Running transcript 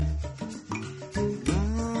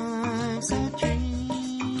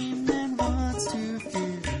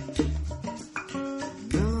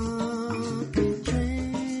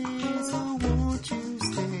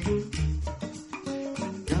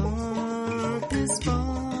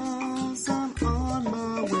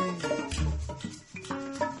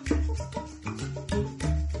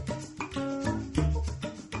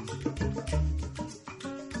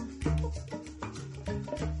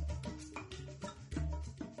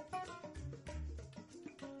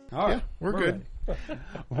All right, we're good.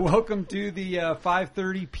 Welcome to the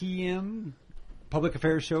 5:30 p.m. Public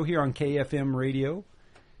Affairs Show here on KFM Radio,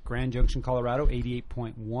 Grand Junction, Colorado,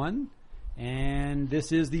 88.1. And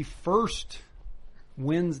this is the first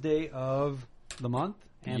Wednesday of the month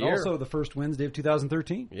and also the first Wednesday of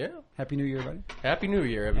 2013. Yeah. Happy New Year, everybody. Happy New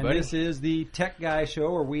Year, everybody. And this is the Tech Guy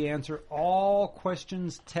Show where we answer all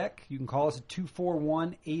questions tech. You can call us at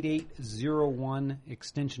 241-8801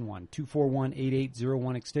 extension 1.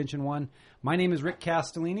 241-8801 extension 1. My name is Rick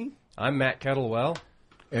Castellini. I'm Matt Kettlewell.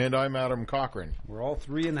 And I'm Adam Cochran. We're all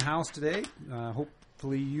three in the house today.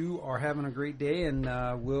 Hopefully you are having a great day, and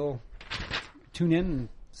we'll tune in and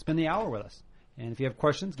spend the hour with us. And if you have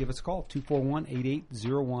questions, give us a call,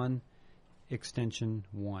 241-8801 extension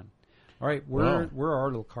 1. All right, where are our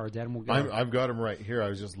little cards, Adam? I've got them right here. I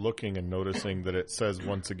was just looking and noticing that it says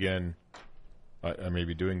once again, I may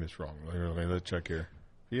be doing this wrong. Let's check here.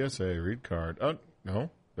 PSA, read card. Oh, no.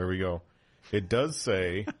 There we go. It does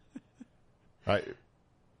say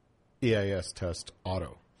EIS test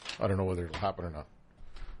auto. I don't know whether it'll happen or not.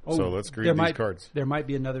 Oh, so let's read these cards. There might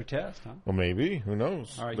be another test, huh? Well, maybe. Who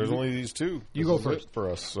knows? All right, There's only these two. You go first. For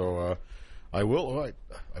us. So I will.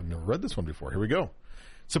 I've never read this one before. Here we go.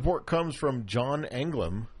 Support comes from John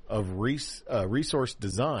Anglem of Resource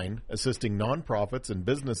Design, assisting nonprofits and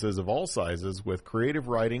businesses of all sizes with creative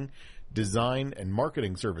writing, design, and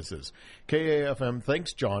marketing services. KAFM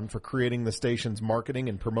thanks John for creating the station's marketing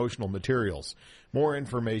and promotional materials. More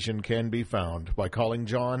information can be found by calling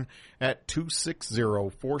John at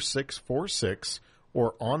 260-4646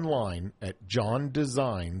 or online at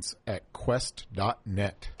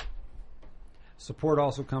johndesigns@quest.net. Support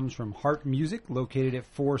also comes from Heart Music, located at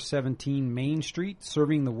 417 Main Street,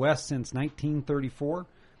 serving the West since 1934.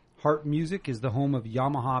 Heart Music is the home of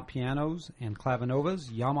Yamaha pianos and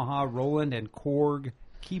clavinovas, Yamaha, Roland, and Korg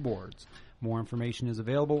keyboards. More information is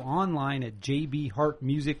available online at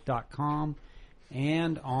jbheartmusic.com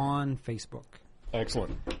and on Facebook.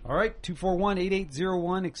 Excellent. All right,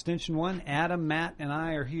 241-8801, extension 1. Adam, Matt, and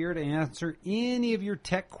I are here to answer any of your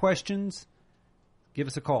tech questions. Give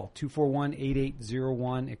us a call,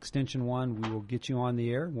 241-8801, extension 1. We will get you on the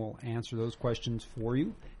air. We'll answer those questions for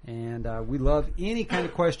you. And we love any kind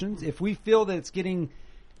of questions. If we feel that it's getting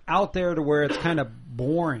out there to where it's kind of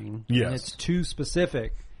boring and it's too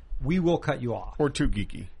specific, we will cut you off. Or too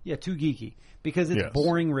geeky. Yeah, too geeky. Because it's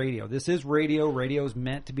boring radio. This is radio. Radio is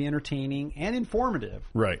meant to be entertaining and informative.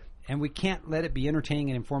 Right. And we can't let it be entertaining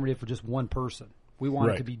and informative for just one person. We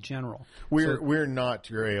want it to be general. We're not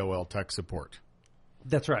your AOL tech support.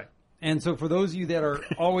 That's right. And so for those of you that are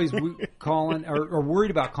always calling or worried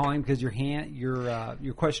about calling because your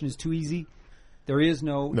question is too easy, there is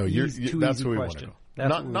no that's easy what we question.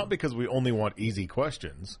 Want to know. Not because we only want easy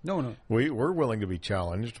questions. No. We're willing to be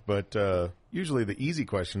challenged, but usually the easy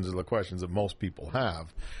questions are the questions that most people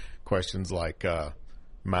have. Questions like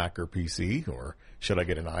Mac or PC, or should I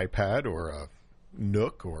get an iPad or a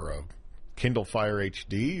Nook or a Kindle Fire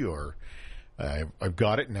HD, or I've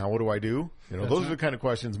got it, now what do I do? Those are the kind of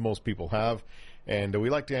questions most people have, and we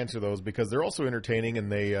like to answer those because they're also entertaining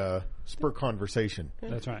and they spur conversation.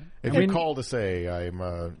 That's right. If you call to say,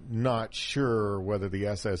 I'm not sure whether the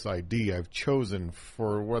SSID I've chosen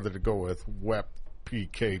for whether to go with WEP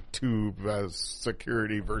PK2 as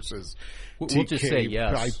security versus we'll just say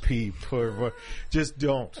yes. IP, just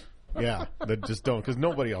don't. Yeah, just don't, because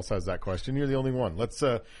nobody else has that question. You're the only one. Let's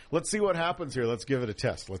see what happens here. Let's give it a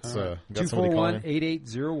test. Let's got somebody calling.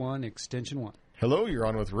 241-8801, extension 1. Hello, you're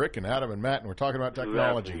on with Rick and Adam and Matt, and we're talking about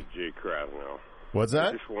technology. Jay Krasnow. What's that?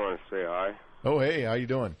 I just want to say hi. Oh, hey, how you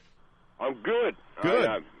doing? I'm good.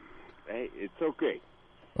 Good. Hey, it's okay.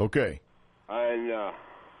 Okay. And Do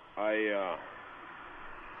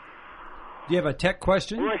you have a tech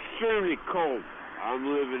question? I'm extremely cold. I'm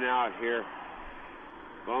living out here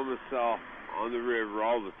by myself on the river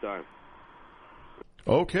all the time.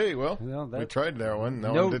 Okay, well we tried that one.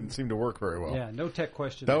 That one didn't seem to work very well. Yeah, no tech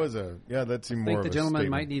question. That was that seemed more of a I think the gentleman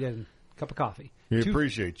statement. might need a cup of coffee. We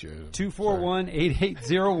appreciate you.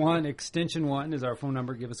 241-8801, extension 1 is our phone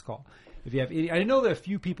number. Give us a call. If you have any, I know that a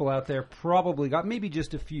few people out there probably got, maybe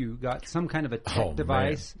just a few, got some kind of a tech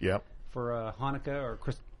device for Hanukkah or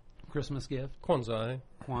Christmas gift.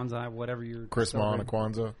 Kwanzaa, whatever you're Christmas and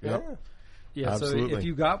Kwanzaa. Yep. Yeah, absolutely. So if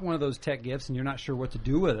you got one of those tech gifts and you're not sure what to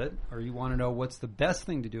do with it, or you want to know what's the best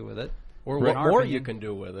thing to do with it, or what more you can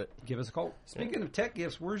do with it, give us a call. Speaking of tech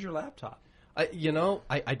gifts, where's your laptop?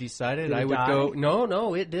 I decided I would go.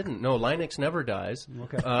 No, it didn't. No, Linux never dies.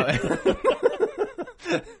 Okay.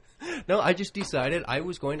 No, I just decided I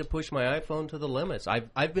was going to push my iPhone to the limits.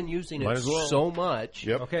 I've been using it so much.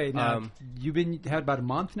 Yep. Okay. Now you've had about a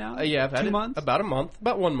month now. Yeah, I've had 2 months.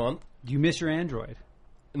 About 1 month. Do you miss your Android?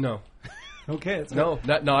 No. Okay.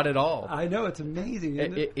 Not at all. I know, it's amazing.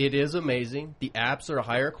 Isn't it? It is amazing. The apps are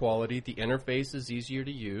higher quality. The interface is easier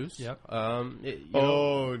to use. Yep.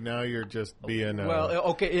 Now you're just being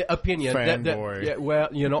opinion.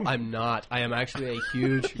 Fanboy. I'm not. I am actually a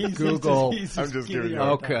huge Google. I'm just kidding.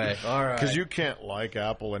 Okay, all right. Because you can't like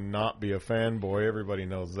Apple and not be a fanboy. Everybody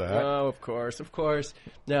knows that. Oh, of course.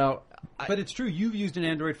 Now, but it's true. You've used an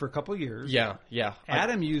Android for a couple of years. Yeah.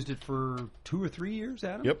 Adam used it for 2 or 3 years.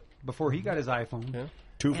 Adam. Yep. Before he got his iPhone. Yeah.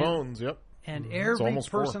 2 phones. Yep. And every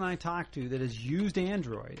person I talk to that has used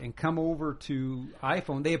Android and come over to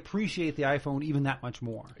iPhone, they appreciate the iPhone even that much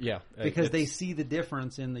more. Yeah. Because they see the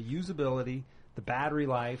difference in the usability, the battery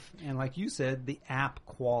life, and like you said, the app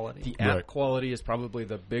quality. The app quality is probably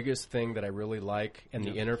the biggest thing that I really like, and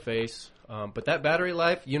the interface. But that battery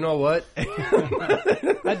life, you know what?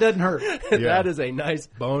 That doesn't hurt. Yeah. That is a nice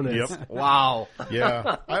bonus. Yep. Wow.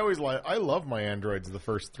 Yeah. I love my Androids the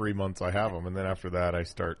first 3 months I have them, and then after that I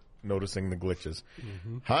start noticing the glitches.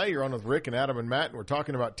 Mm-hmm. Hi, you're on with Rick and Adam and Matt, and we're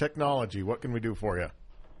talking about technology. What can we do for you?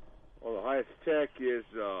 Well, the highest tech is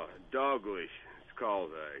Doglish. It's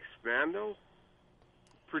called Expando.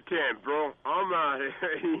 Pretend, bro. I'm out here.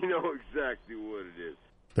 You know exactly what it is.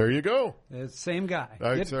 There you go. It's the same guy.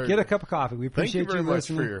 Get a cup of coffee. We appreciate you very much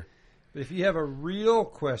listening. for your... If you have a real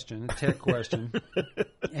question, a tech question,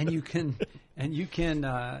 and you can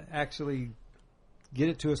actually get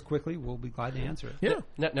it to us quickly, we'll be glad to answer it. Yeah.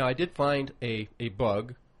 Now I did find a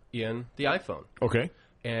bug in the iPhone. Okay.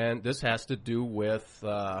 And this has to do with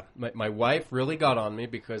my wife really got on me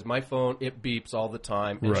because my phone, it beeps all the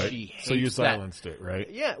time. And she hates so you silenced it,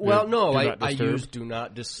 right? Yeah. Well, no, I use Do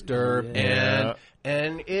Not Disturb. Yeah.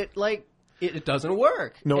 And it it doesn't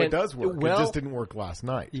work. No, it does work. It just didn't work last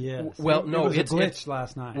night. Yeah. Well, no, it was a glitch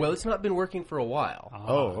last night. Well, it's not been working for a while.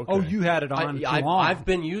 Okay. Oh, you had it on too long. I've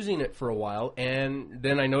been using it for a while, and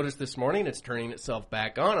then I noticed this morning it's turning itself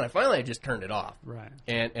back on, and I just turned it off. Right.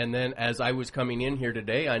 And then as I was coming in here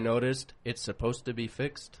today, I noticed it's supposed to be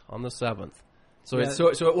fixed on the 7th. So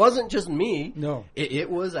it wasn't just me. No. It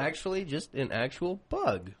was actually just an actual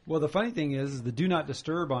bug. Well, the funny thing is the Do Not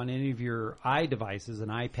Disturb on any of your iDevices, an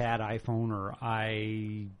iPad, iPhone, or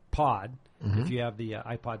iPod, if you have the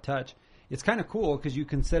iPod Touch, it's kind of cool because you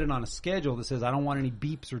can set it on a schedule that says, I don't want any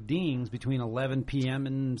beeps or dings between 11 p.m.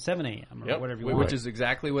 and 7 a.m. or whatever you want. Which is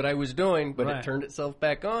exactly what I was doing, but it turned itself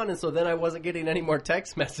back on, and so then I wasn't getting any more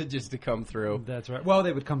text messages to come through. That's right. Well,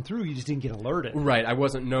 they would come through. You just didn't get alerted. Right. I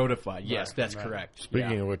wasn't notified. Yes, that's correct.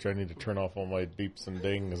 Speaking of which, I need to turn off all my beeps and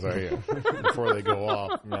dings before they go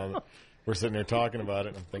off. Now, we're sitting there talking about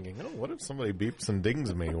it, and I'm thinking, what if somebody beeps and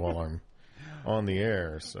dings me while I'm on the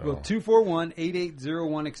air? So. Well,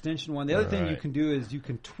 241-8801 extension 1. The other thing you can do is you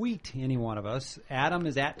can tweet any one of us. Adam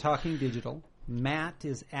is at Talking Digital. Matt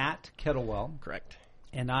is at Kettlewell. Correct.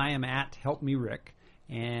 And I am at Help Me Rick.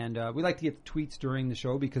 And we like to get tweets during the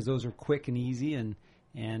show because those are quick and easy, and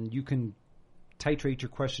you can titrate your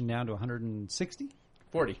question down to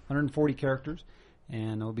 140 characters.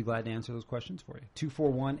 And I'll be glad to answer those questions for you.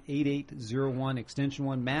 241-8801 extension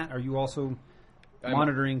 1. Matt, are you also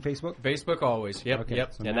monitoring Facebook? Facebook always. Yep. Okay,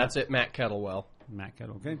 yep. so and that's it, Matt Kettlewell. Matt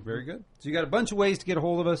Kettle. Okay, very good. So you got a bunch of ways to get a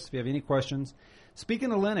hold of us if you have any questions.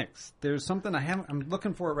 Speaking of Linux, there's something I'm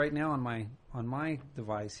looking for it right now on my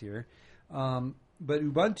device here. But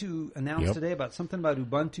Ubuntu announced today about something about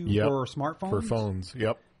Ubuntu for smartphones. For phones.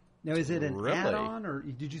 Yep. Now, is it an add-on, or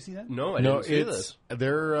did you see that? No, I didn't see this.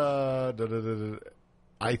 They're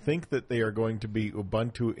I think that they are going to be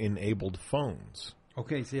Ubuntu-enabled phones.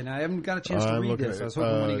 Okay, see, and I haven't got a chance to read this. I was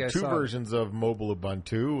hoping one of you guys saw 2 versions of mobile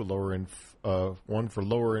Ubuntu, one for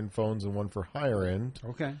lower-end phones and one for higher-end.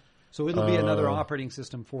 Okay. So it'll be another operating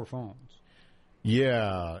system for phones.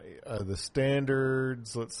 Yeah. The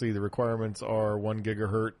standards, let's see, the requirements are 1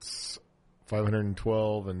 gigahertz,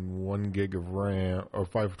 512 and 1 gig of RAM, or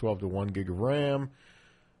 512 to 1 gig of RAM,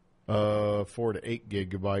 4 to 8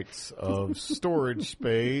 gigabytes of storage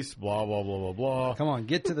space, blah, blah, blah, blah, blah. Come on,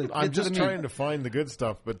 get to the I'm just trying to find the good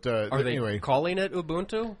stuff, but are they anyway. calling it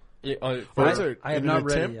Ubuntu? I have not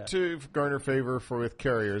read it yet. To garner favor with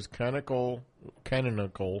carriers, Canonical,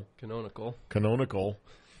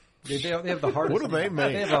 They have the hardest. What do they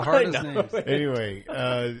make? They have the hardest names. Anyway,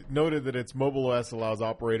 noted that its mobile OS allows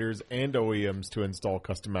operators and OEMs to install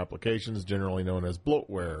custom applications, generally known as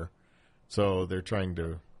bloatware. So they're trying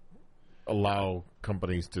to allow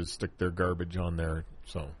companies to stick their garbage on there.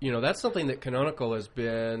 So that's something that Canonical has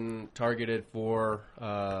been targeted for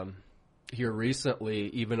here recently,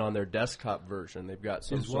 even on their desktop version. They've got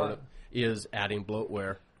some is adding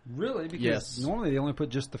bloatware. Really? Because normally they only put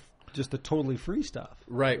just the totally free stuff.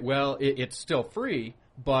 Right. Well, it's still free,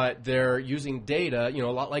 but they're using data,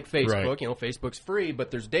 a lot like Facebook. Right. Facebook's free,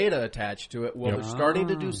 but there's data attached to it. Well, they're starting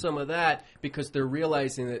to do some of that because they're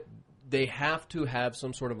realizing that they have to have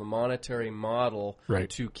some sort of a monetary model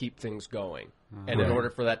to keep things going. And in order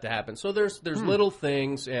for that to happen. So there's little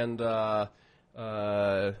things, and the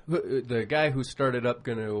guy who started up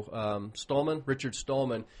GNU, Richard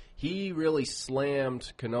Stallman, he really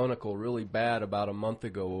slammed Canonical really bad about a month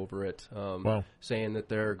ago over it, saying that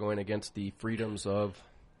they're going against the freedoms of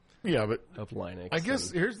Linux. I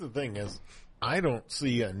guess here's the thing is I don't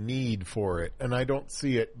see a need for it, and I don't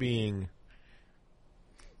see it being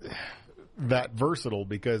that versatile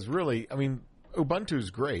because really, I mean,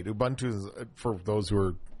 Ubuntu's great. Ubuntu is, for those who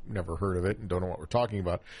are never heard of it and don't know what we're talking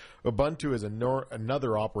about, Ubuntu is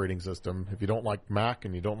another operating system. If you don't like Mac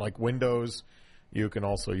and you don't like Windows, you can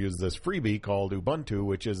also use this freebie called Ubuntu,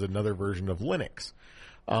 which is another version of Linux.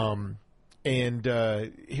 And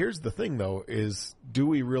here's the thing, though, is do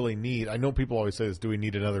we really need, I know people always say this, do we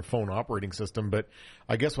need another phone operating system? But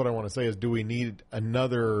I guess what I want to say is, do we need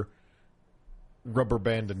another rubber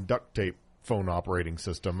band and duct tape phone operating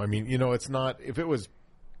system? I mean, it's not, if it was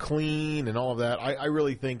clean and all of that, I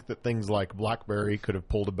really think that things like BlackBerry could have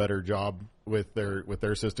pulled a better job with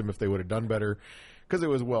their system if they would have done better because it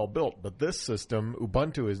was well built. But this system,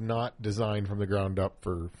 Ubuntu, is not designed from the ground up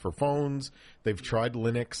for phones. They've tried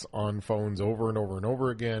Linux on phones over and over and over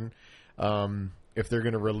again. If they're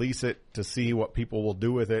going to release it to see what people will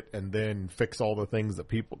do with it and then fix all the things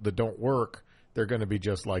that don't work, they're going to be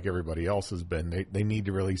just like everybody else has been. They need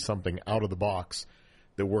to release something out of the box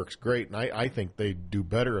that works great. And I think they'd do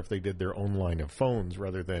better if they did their own line of phones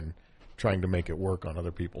rather than trying to make it work on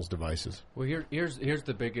other people's devices. Well, here's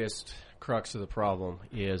the biggest crux of the problem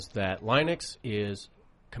is that Linux is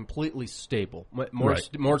completely stable, more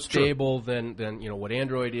stable than what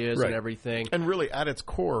Android is and everything. And really, at its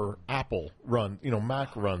core, Mac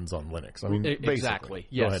runs on Linux. I mean, exactly.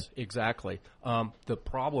 Yes, exactly. The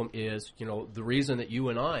problem is, the reason that you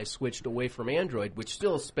and I switched away from Android, which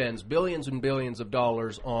still spends billions and billions of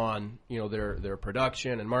dollars on their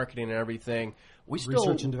production and marketing and everything.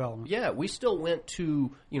 Research and development. Yeah, we still went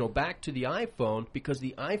to back to the iPhone because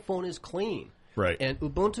the iPhone is clean. Right. And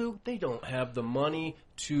Ubuntu, they don't have the money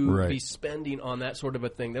to be spending on that sort of a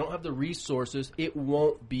thing. They don't have the resources. It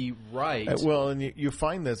won't be right. And you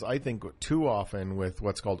find this, I think, too often with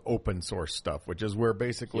what's called open source stuff, which is where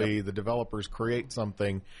basically the developers create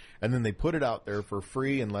something and then they put it out there for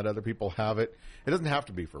free and let other people have it. It doesn't have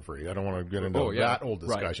to be for free. I don't want to get into that whole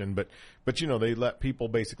discussion. Right. But they let people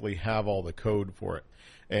basically have all the code for it.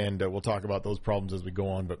 And we'll talk about those problems as we go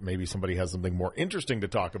on, but maybe somebody has something more interesting to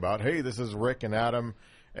talk about. Hey, this is Rick and Adam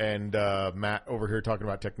and Matt over here talking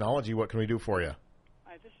about technology. What can we do for you?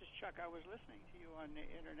 Hi, this is Chuck. I was listening to you on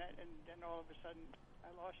the Internet, and then all of a sudden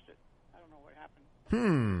I lost it. I don't know what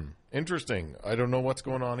happened. Interesting. I don't know what's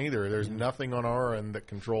going on either. There's nothing on our end that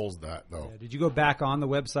controls that, though. Yeah. Did you go back on the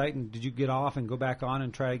website, and did you get off and go back on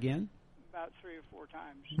and try again? About 3 or 4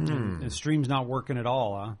 times. And the stream's not working at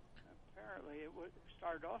all, huh?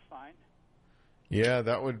 Started off fine. Yeah,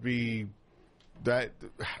 that would be that.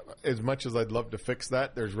 As much as I'd love to fix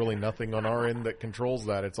that, there's really nothing on our end that controls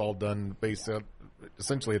that. It's all done based on,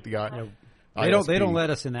 essentially at the ISP. They don't let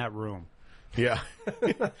us in that room. Yeah.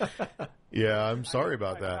 Yeah, I'm sorry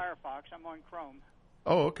about that. Firefox. I'm on Chrome.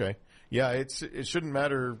 Oh, okay. Yeah, it shouldn't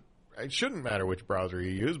matter. It shouldn't matter which browser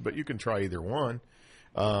you use, but you can try either one.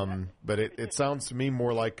 But it sounds to me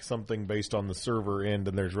more like something based on the server end,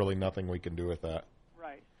 and there's really nothing we can do with that.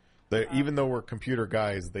 Right. Even though we're computer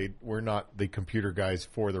guys, we're not the computer guys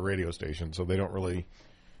for the radio station, so they don't really,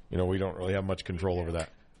 we don't really have much control over that.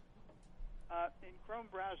 In Chrome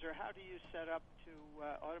browser, how do you set up to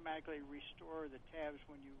automatically restore the tabs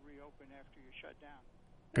when you reopen after you shut down?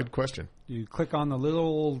 Good question. You click on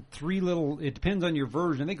the three little, it depends on your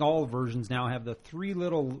version. I think all versions now have the 3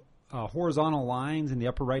 little horizontal lines in the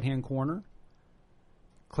upper right-hand corner.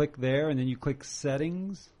 Click there, and then you click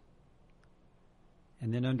Settings.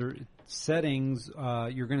 And then under Settings,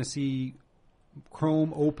 you're going to see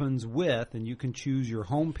Chrome opens with, and you can choose your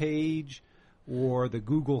home page or the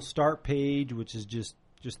Google Start page, which is just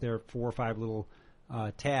there 4 or 5 little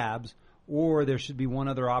tabs, or there should be one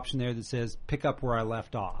other option there that says pick up where I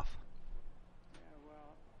left off. Yeah,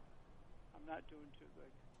 well, I'm not doing too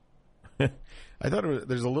good. I thought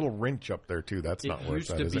there's a little wrench up there, too. That's not where it's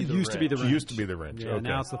at, is it? It used to be the wrench. It used to be the wrench. Yeah, okay.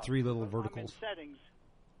 now it's the three little verticals. I'm in settings.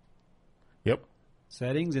 Yep.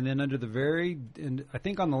 Settings, and then under the and I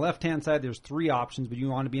think on the left-hand side there's three options, but you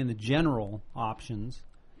want to be in the general options.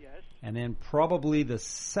 Yes. And then probably the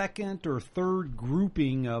second or third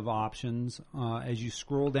grouping of options, as you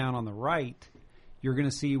scroll down on the right, you're going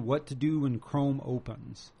to see what to do when Chrome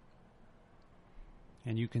opens.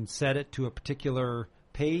 And you can set it to a particular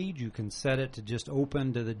page. You can set it to just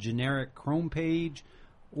open to the generic Chrome page,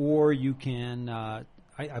 or you can,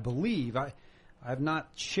 I believe, I've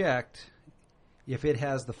not checked if it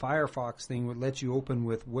has the Firefox thing that lets you open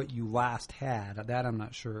with what you last had. That I'm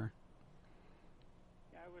not sure.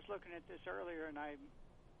 Yeah, I was looking at this earlier and I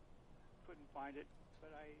couldn't find it, but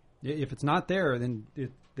If it's not there, then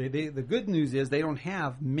the good news is they don't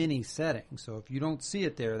have many settings. So if you don't see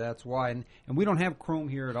it there, that's why. And we don't have Chrome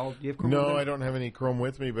here at all. Do you have Chrome? No, I don't have any Chrome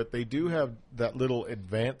with me, but they do have that little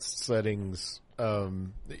advanced settings,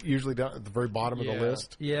 usually down at the very bottom of the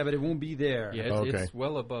list. Yeah, but it won't be there. Yeah, it's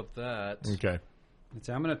well above that. Okay.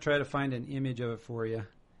 I'm going to try to find an image of it for you.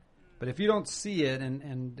 But if you don't see it,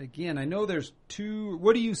 and again, I know there's two.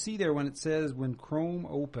 What do you see there when it says when Chrome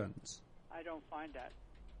opens? I don't find that.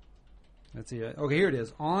 Let's see. Okay, here it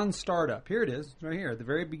is. On startup. Here it is, right here at the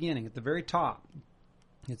very beginning, at the very top.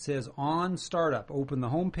 It says on startup. Open the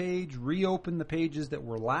home page, reopen the pages that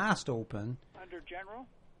were last open. Under general?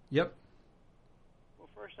 Yep. Well,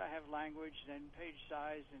 first I have language, then page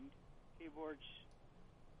size and keyboards,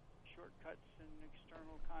 shortcuts and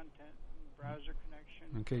external content and browser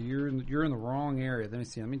connection. Okay, you're in the wrong area. Let me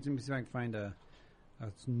see. Let me see if I can find a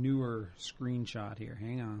newer screenshot here.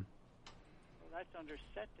 Hang on. Well, that's under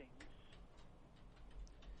settings.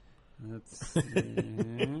 Let's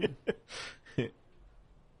see.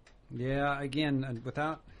 Yeah, again,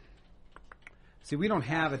 without... See, we don't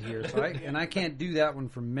have it here, so I can't do that one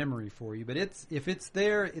from memory for you. But if it's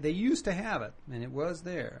there, they used to have it, and it was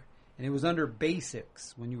there. And it was under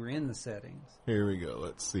basics when you were in the settings. Here we go.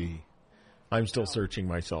 Let's see. I'm still searching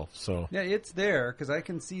myself, so... Yeah, it's there, because I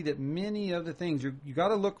can see that many of the things... You got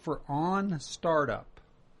to look for on startup.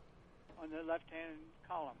 On the left-hand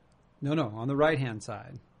column. No, on the right-hand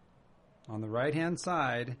side. On the right-hand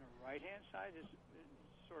side... On the right-hand side is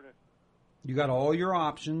sort of... You got all your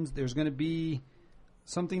options. There's going to be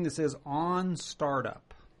something that says on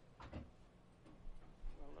startup.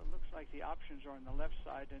 Well, it looks like the options are on the left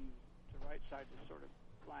side and the right side is sort of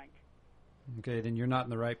blank. Okay, then you're not in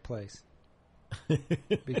the right place.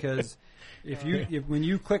 Because when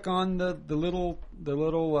you click on the little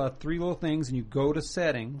three little things and you go to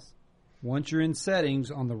settings, once you're in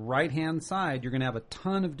settings on the right-hand side, you're going to have a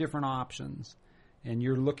ton of different options, and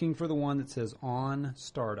you're looking for the one that says on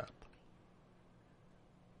startup.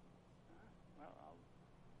 Well, I'll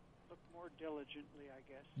look more diligently, I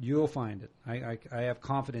guess. You'll find it. I have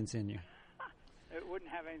confidence in you. It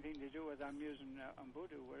wouldn't have anything to do with I'm using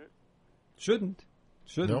Ubuntu, would it? Shouldn't.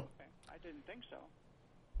 Nope. Okay. I didn't think so.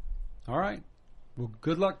 All right. Well,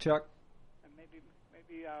 good luck, Chuck. And maybe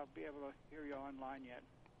I'll be able to hear you online yet.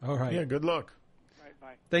 All right. Yeah, good luck. Right,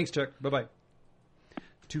 bye. Thanks, Chuck. Bye-bye.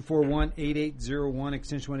 241-8801,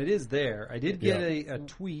 extension 1. It is there. I did get a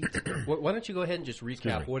tweet. Why don't you go ahead and just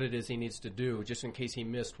recap what it is he needs to do, just in case he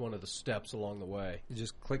missed one of the steps along the way. You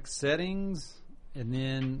just click settings, and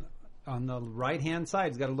then on the right-hand side,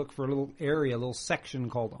 he's got to look for a little area, a little section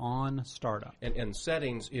called on startup. And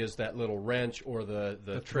settings is that little wrench or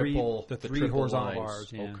the three triple horizontal lines.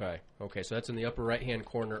 bars. Yeah. Okay. So that's in the upper right-hand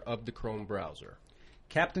corner of the Chrome browser.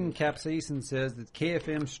 Captain Capsaicin says that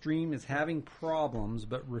KFM Stream is having problems,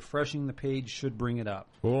 but refreshing the page should bring it up.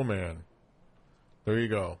 Oh, man. There you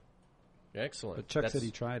go. Excellent. But Chuck said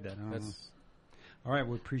he tried that. I don't know. All right,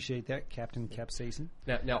 we appreciate that, Captain Capsaicin.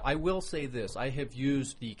 Now, I will say this. I have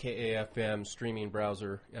used the KAFM streaming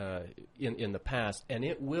browser in the past, and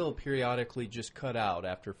it will periodically just cut out.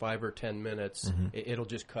 After 5 or 10 minutes, it'll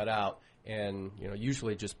just cut out. And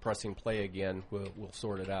usually just pressing play again will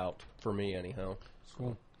sort it out, for me anyhow.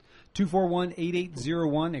 Cool.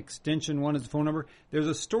 241-8801, extension 1 is the phone number. There's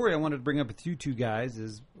a story I wanted to bring up with you two guys,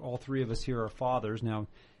 as all three of us here are fathers. Now,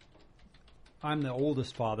 I'm the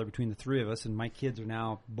oldest father between the three of us, and my kids are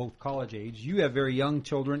now both college age. You have very young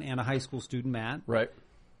children and a high school student, Matt. Right.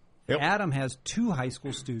 Yep. Adam has 2 high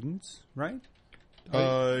school students, right?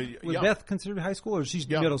 Was Beth considered high school, or she's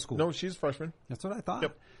middle school? No, she's a freshman. That's what I thought.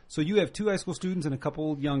 Yep. So you have 2 high school students and a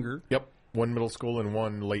couple younger. Yep. one middle school and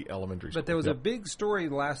one late elementary school. But there was a big story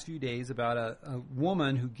the last few days about a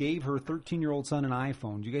woman who gave her 13-year-old son an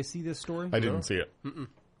iPhone. Did you guys see this story? I didn't see it. Mm-mm.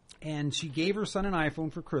 And she gave her son an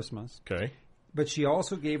iPhone for Christmas. Okay. But she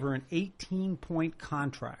also gave her an 18-point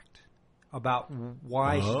contract about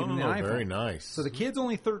why she's getting the iPhone. Very nice. So the kid's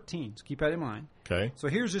only 13, so keep that in mind. Okay. So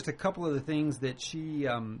here's just a couple of the things that she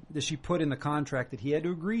put in the contract that he had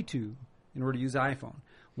to agree to in order to use the iPhone.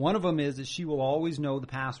 One of them is that she will always know the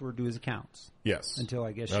password to his accounts. Yes. Until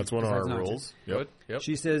I guess that's one of our rules. Yep.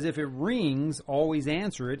 She says if it rings, always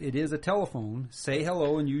answer it. It is a telephone. Say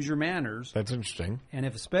hello and use your manners. That's interesting. And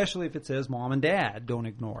especially if it says mom and dad, don't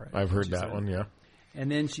ignore it. I've heard that one, yeah. And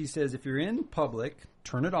then she says if you're in public,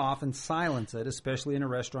 turn it off and silence it, especially in a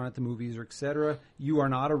restaurant, at the movies, or etc. You are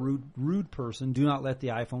not a rude person. Do not let the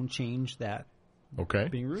iPhone change that. Okay.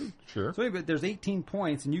 Being rude. Sure. So anyway, there's 18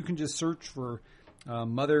 points, and you can just search for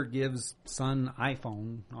mother gives son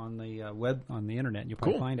iPhone on the web, on the internet, and you'll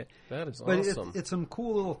probably find it. That is but awesome. It's some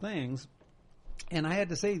cool little things. And I had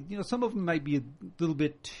to say, some of them might be a little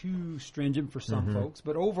bit too stringent for some folks,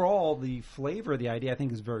 but overall, the flavor of the idea, I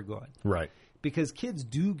think, is very good. Right. Because kids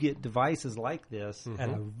do get devices like this at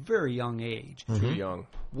a very young age. Too young.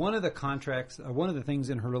 One of the things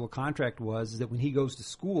in her little contract was that when he goes to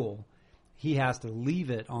school, he has to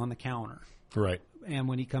leave it on the counter. Right. And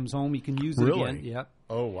when he comes home, he can use it again. Yep.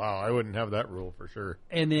 Oh, wow. I wouldn't have that rule for sure.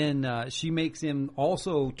 And then she makes him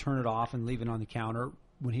also turn it off and leave it on the counter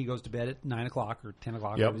when he goes to bed at 9 o'clock or 10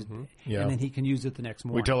 o'clock. Yep. And then he can use it the next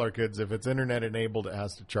morning. We tell our kids if it's internet enabled, it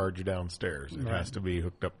has to charge you downstairs. It has to be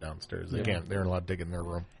hooked up downstairs. They're not allowed to dig in their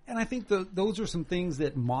room. And I think those are some things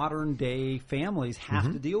that modern day families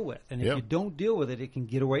have to deal with. And if you don't deal with it, it can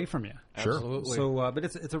get away from you. Sure. Absolutely. So, but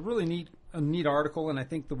it's a really neat article, and I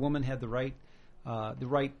think the woman had the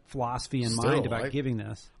right philosophy in mind about giving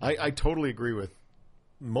this. I totally agree with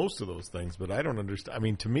most of those things, but I don't understand. I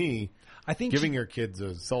mean, to me, I think giving your kids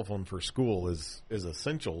a cell phone for school is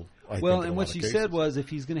essential. I think, and what she said was if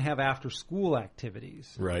he's going to have after school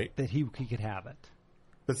activities, right, that he could have it.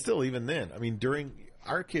 But still, even then, I mean, during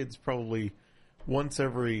our kids probably once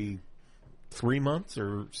every 3 months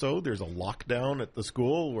or so, there's a lockdown at the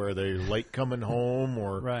school where they're late coming home,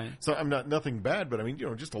 or right. So I'm nothing bad, but I mean,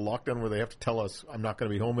 just a lockdown where they have to tell us I'm not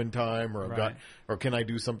going to be home in time, or or can I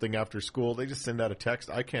do something after school? They just send out a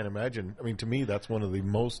text. I can't imagine. I mean, to me, that's one of the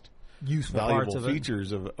most useful valuable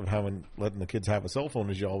features of letting the kids have a cell phone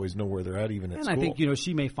is you always know where they're at, even at school. And I think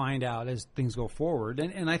she may find out as things go forward.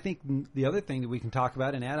 And I think the other thing that we can talk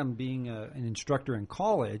about, and Adam being an instructor in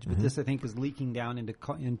college, but this I think is leaking down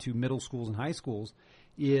into middle schools and high schools,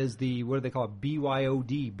 is what do they call it?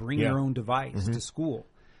 BYOD, bring your own device to school,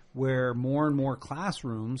 where more and more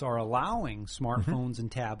classrooms are allowing smartphones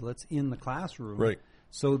and tablets in the classroom. Right.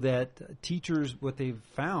 So that teachers, what they've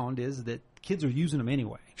found is that kids are using them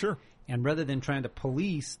anyway. Sure. And rather than trying to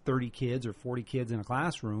police 30 kids or 40 kids in a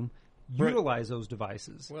classroom, utilize those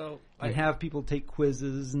devices. Well, and have people take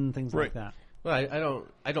quizzes and things like that. Well,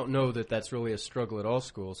 I don't know that that's really a struggle at all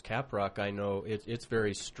schools. Caprock, I know it's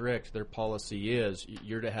very strict. Their policy is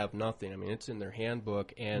you're to have nothing. I mean, it's in their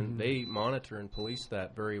handbook, and they monitor and police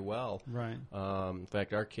that very well. Right. In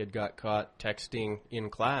fact, our kid got caught texting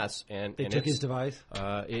in class, and they took his device.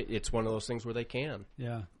 It's one of those things where they can.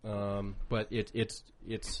 Yeah. But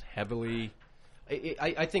it's heavily.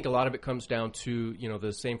 I think a lot of it comes down to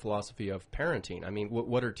the same philosophy of parenting. I mean,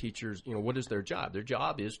 what are teachers? What is their job? Their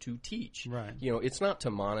job is to teach. Right. It's not to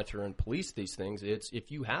monitor and police these things. It's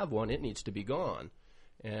if you have one, it needs to be gone.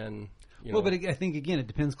 And but I think again, it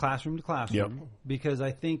depends classroom to classroom because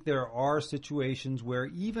I think there are situations where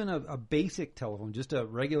even a basic telephone, just a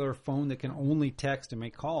regular phone that can only text and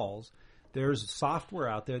make calls, there's software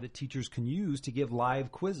out there that teachers can use to give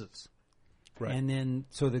live quizzes. Right. And then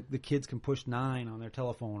so the kids can push 9 on their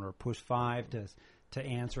telephone or push 5 to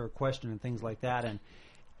answer a question and things like that.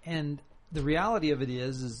 And the reality of it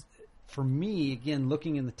is for me, again,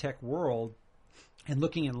 looking in the tech world and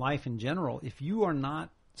looking in life in general, if you are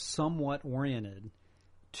not somewhat oriented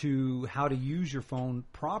to how to use your phone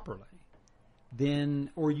properly,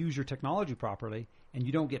 or use your technology properly, and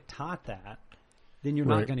you don't get taught that, then you're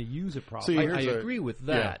not going to use it properly. I agree with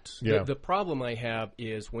that. Yeah. The problem I have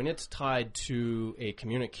is when it's tied to a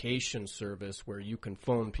communication service where you can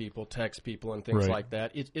phone people, text people, and things like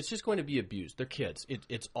that, it's just going to be abused. They're kids.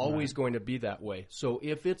 It's always going to be that way. So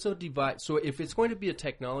if it's a device, if it's going to be a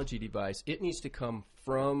technology device, it needs to come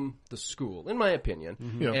from the school, in my opinion,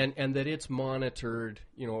 and that it's monitored,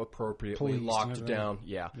 appropriately, locked down.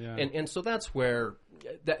 Yeah. And so that's where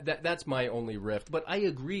That's my only rift. But I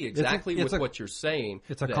agree exactly with what you're saying.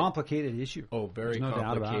 It's a complicated issue. Oh, very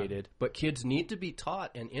complicated. But kids need to be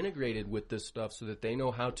taught and integrated with this stuff so that they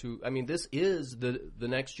know how to. I mean, this is the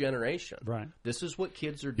next generation. Right. This is what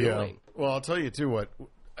kids are doing. Yeah. Well, I'll tell you too. What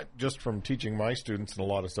just from teaching my students and a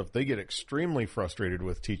lot of stuff, they get extremely frustrated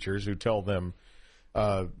with teachers who tell them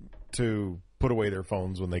to put away their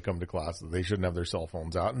phones when they come to class, that they shouldn't have their cell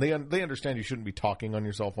phones out. And they understand you shouldn't be talking on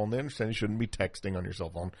your cell phone. They understand you shouldn't be texting on your cell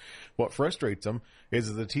phone. What frustrates them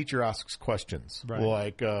is the teacher asks questions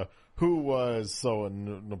like, who was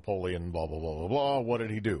Napoleon, blah, blah, blah, blah, blah. What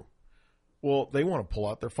did he do? Well, they want to pull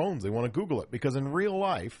out their phones. They want to Google it because in real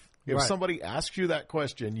life, if somebody asks you that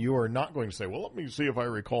question, you are not going to say, well, let me see if I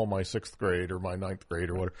recall my 6th grade or my 9th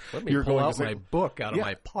grade or whatever. Let me pull out my book out of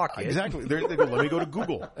my pocket. Exactly. They go, let me go to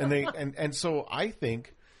Google. And so I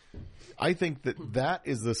think that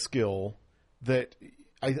is the skill that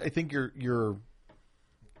I think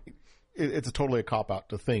it's totally a cop-out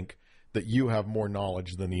to think that you have more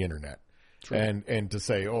knowledge than the internet. True. And to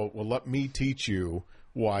say, oh, well, let me teach you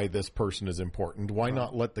why this person is important. Why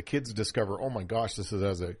not let the kids discover, oh my gosh, this is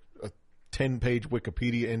as a 10-page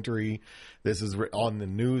Wikipedia entry. This is on the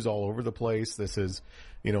news all over the place. This is,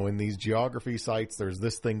 in these geography sites, there's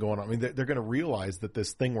this thing going on. I mean, they're going to realize that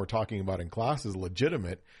this thing we're talking about in class is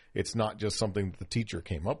legitimate. It's not just something that the teacher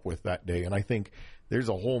came up with that day. And I think there's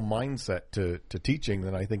a whole mindset to teaching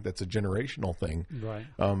that I think that's a generational thing. Right.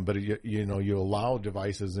 But you allow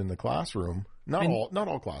devices in the classroom. Not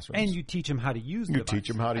all classrooms. And you teach them how to use it. You teach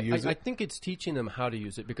them how to use it. I think it's teaching them how to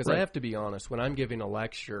use it because I have to be honest. When I'm giving a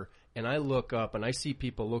lecture and I look up and I see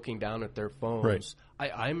people looking down at their phones,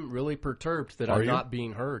 I'm really perturbed that I'm not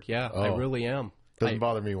being heard. Yeah, I really am. Doesn't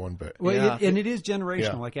bother me one bit. Well, and it is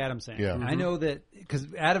generational, like Adam's saying. Yeah. I know that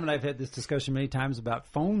because Adam and I have had this discussion many times about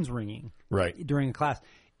phones ringing during a class.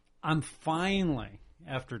 I'm finally,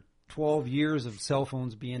 after 12 years of cell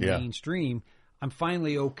phones being mainstream, I'm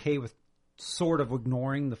finally okay with sort of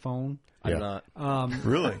ignoring the phone. I'm not.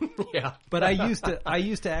 Really? Yeah. But I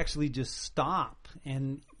used to actually just stop,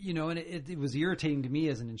 and and it was irritating to me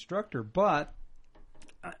as an instructor, but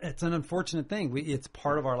it's an unfortunate thing. It's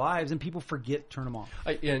part of our lives, and people forget to turn them off.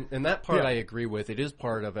 And that part I agree with. It is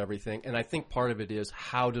part of everything, and I think part of it is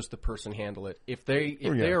how does the person handle it. If they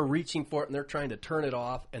are reaching for it and they're trying to turn it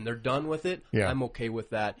off and they're done with it, I'm okay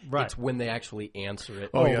with that. Right. It's when they actually answer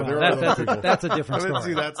it. Oh yeah, that's a different story.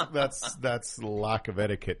 See, that's lack of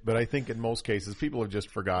etiquette. But I think in most cases, people have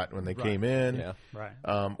just forgotten when they came in. Yeah.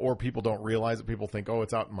 Right. Or people don't realize it. People think, oh,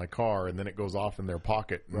 it's out in my car, and then it goes off in their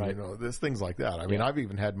pocket. And, there's things like that. I mean, I've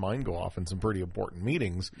even had mine go off in some pretty important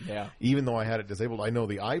meetings. Yeah. Even though I had it disabled, I know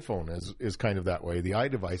the iPhone is kind of that way. The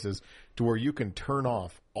iDevices, to where you can turn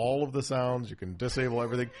off all of the sounds, you can disable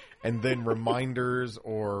everything, and then reminders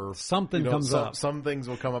or something comes up. Some things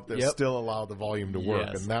will come up that still allow the volume to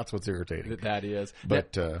work, and that's what's irritating. That is.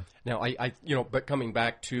 But now but coming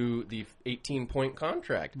back to the 18-point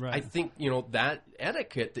contract, I think that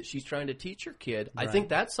etiquette that she's trying to teach her kid, I think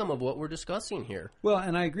that's some of what we're discussing here. Well,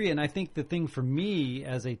 and I agree, and I think the thing for me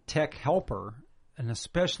as a tech helper, and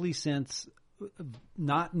especially since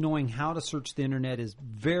not knowing how to search the internet is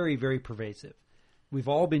very, very pervasive. We've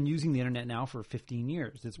all been using the internet now for 15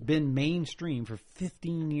 years. It's been mainstream for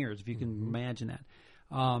 15 years, if you can imagine that.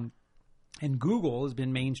 And Google has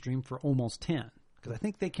been mainstream for almost 10. Because I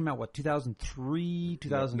think they came out, 2003,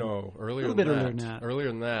 2000? No, earlier than that. Earlier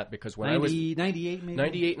than that, because when 98 maybe?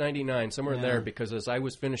 98, 99, somewhere in there, because as I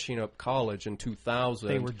was finishing up college in 2000,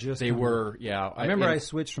 they were I remember I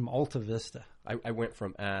switched from Alta Vista. I went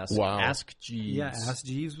from Ask. Wow. Ask Jeeves. Yeah, Ask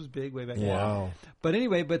Jeeves was big way back then. Wow. But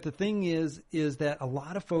anyway, the thing is that a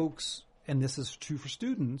lot of folks, and this is true for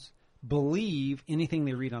students, believe anything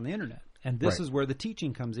they read on the internet. And this is where the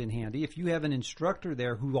teaching comes in handy. If you have an instructor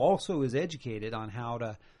there who also is educated on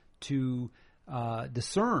how to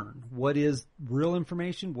discern what is real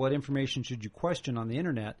information, what information should you question on the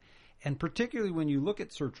internet, and particularly when you look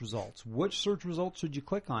at search results, which search results should you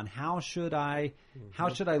click on? How should I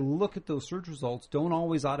look at those search results? Don't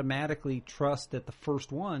always automatically trust that the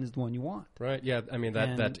first one is the one you want. Right, yeah. I mean,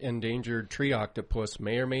 that endangered tree octopus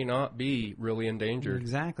may or may not be really endangered.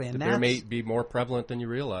 Exactly. And there may be more prevalent than you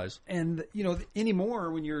realize. And, anymore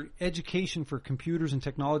when your education for computers and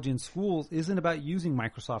technology in schools isn't about using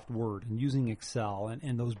Microsoft Word and using Excel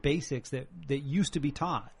and those basics that used to be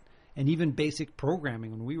taught. And even basic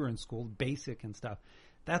programming when we were in school, basic and stuff,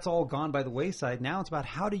 that's all gone by the wayside. Now it's about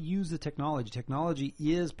how to use the technology. Technology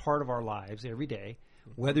is part of our lives every day,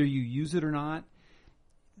 whether you use it or not.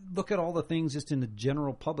 Look at all the things just in the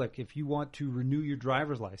general public. If you want to renew your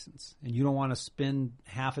driver's license and you don't want to spend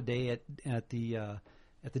half a day at the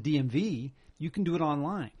at the DMV, you can do it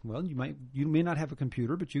online. Well, you may not have a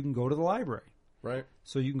computer, but you can go to the library. Right.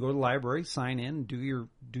 So you can go to the library, sign in, and do your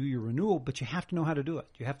renewal, but you have to know how to do it.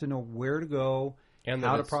 You have to know where to go, and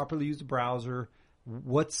how to properly use the browser,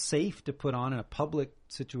 what's safe to put on in a public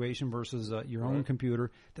situation versus your own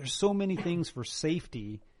computer. There's so many things for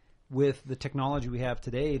safety with the technology we have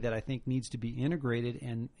today that I think needs to be integrated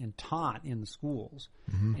and taught in the schools.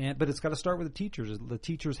 But it's got to start with the teachers. The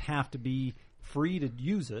teachers have to be free to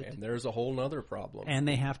use it. And there's a whole other problem. And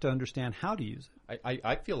they have to understand how to use it.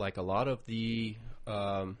 I feel like a lot of the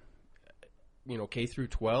K through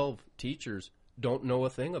 12 teachers don't know a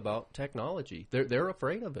thing about technology. They're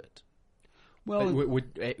afraid of it. Well,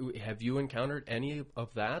 have you encountered any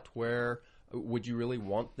of that where would you really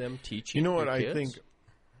want them teaching? You know what your kids? I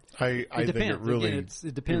think? I think it really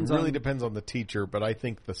it depends. It really depends on the teacher, but I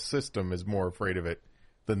think the system is more afraid of it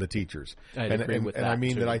than the teachers. I'd agree with that, and I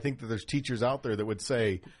mean too. that I think that there's teachers out there that would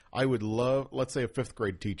say, I would love, let's say a 5th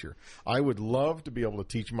grade teacher, I would love to be able to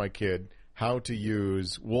teach my kid how to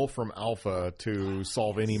use Wolfram Alpha to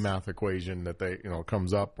solve any math equation that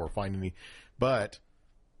comes up or find any, but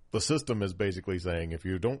the system is basically saying if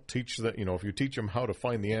you don't teach that, if you teach them how to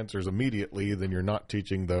find the answers immediately, then you're not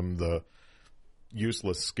teaching them the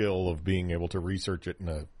useless skill of being able to research it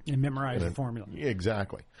and memorize the formula.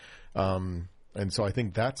 Exactly. And so I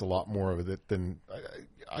think that's a lot more of it than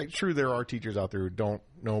true. There are teachers out there who don't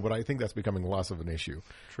know, but I think that's becoming less of an issue.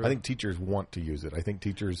 True. I think teachers want to use it. I think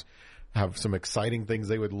teachers have some exciting things.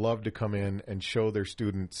 They would love to come in and show their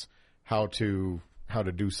students how to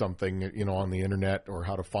do something, on the internet or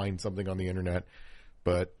how to find something on the internet,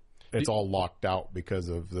 but it's all locked out because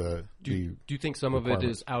of the. Do you think some of it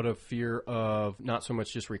is out of fear of not so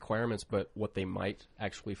much just requirements, but what they might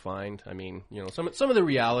actually find? I mean, some of the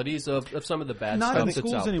realities of some of the bad not stuff in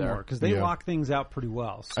schools that's out anymore there. because they lock things out pretty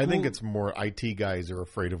well. I think it's more IT guys are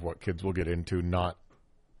afraid of what kids will get into, not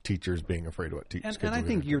teachers being afraid of what kids will get into. And I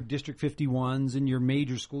think your District 51s and your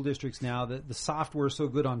major school districts now, the software is so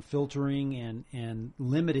good on filtering and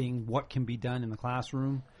limiting what can be done in the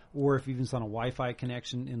classroom, or if even it's on a Wi-Fi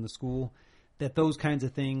connection in the school, that those kinds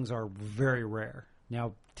of things are very rare.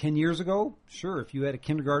 Now, 10 years ago, sure, if you had a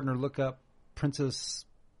kindergartner look up Princess,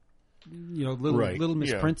 Little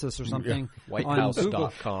Miss Princess or something on Google,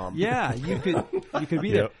 Whitehouse.com. Yeah, you could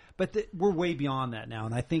be there. But we're way beyond that now,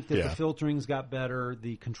 and I think that the filtering's got better,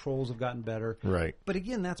 the controls have gotten better. Right. But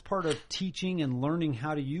again, that's part of teaching and learning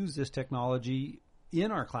how to use this technology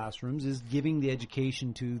in our classrooms is giving the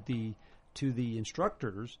education to the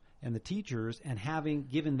instructors and the teachers and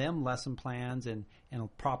given them lesson plans and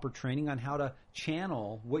proper training on how to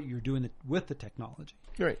channel what you're doing with the technology.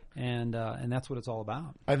 Right. And that's what it's all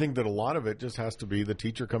about. I think that a lot of it just has to be the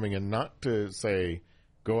teacher coming in, not to say,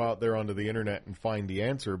 go out there onto the internet and find the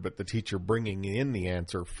answer, but the teacher bringing in the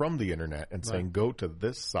answer from the internet and saying, go to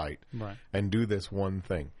this site and do this one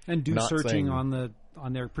thing. And do searching on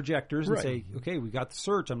their projectors and say, okay, we got the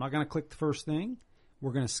search. I'm not going to click the first thing.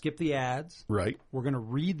 We're going to skip the ads. Right. We're going to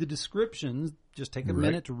read the descriptions. Just take a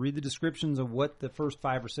minute to read the descriptions of what the first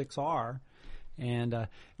 5 or 6 are. And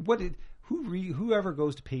whoever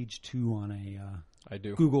goes to page 2 on a I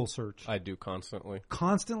do. Google search? I do constantly.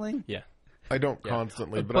 Constantly? Yeah. I don't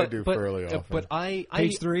constantly, but I do fairly often. But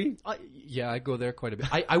page 3? I go there quite a bit.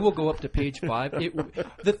 I will go up to page 5.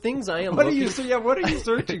 The things I am what are you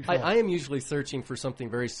searching for? I am usually searching for something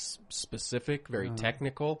very specific, very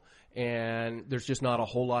technical, and there's just not a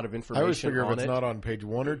whole lot of information on it. I always figure if it's not on page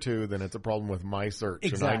 1 or 2, then it's a problem with my search,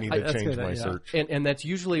 and I need to change my search. And that's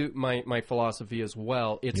usually my philosophy as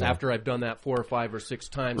well. It's after I've done that 4 or 5 or 6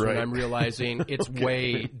 times when I'm realizing it's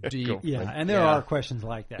way deep. Yeah, and there are questions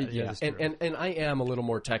like that. Yeah, and I am a little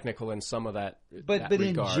more technical in some of that. But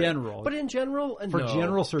in general, for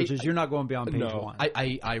general searches, you're not going beyond page 1.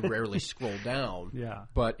 I rarely scroll down. Yeah,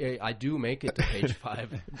 but I do make it to page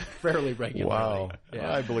 5 fairly regularly. Wow,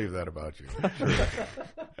 yeah. I believe that about you.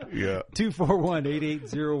 Yeah.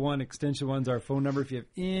 241-8801 extension 1's our phone number. If you have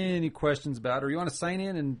any questions about it, or you want to sign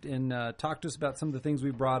in and talk to us about some of the things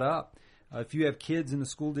we brought up. If you have kids in the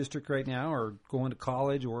school district right now, or going to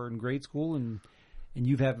college, or in grade school, and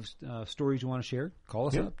you have stories you want to share, call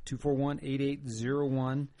us up,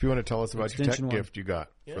 241-8801. If you want to tell us about your tech gift you got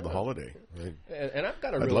for the holiday. And I've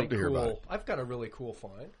got a really cool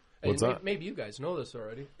find. What's that? Maybe you guys know this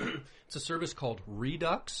already. It's a service called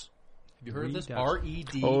Redux. Have you heard of this?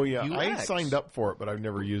 REDUX. Oh, yeah. I signed up for it, but I've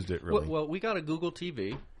never used it, really. Well, we got a Google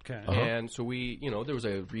TV. Okay. And so there was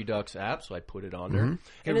a Redux app, so I put it on there.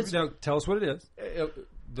 And now, tell us what it is.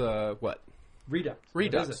 The what? Redux.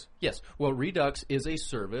 Redux. Yes. Well, Redux is a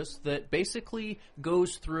service that basically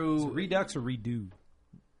goes through... Redux or Redo?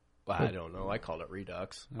 I don't know. I call it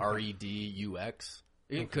Redux. Okay. R-E-D-U-X.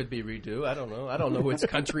 It could be redo. I don't know. I don't know its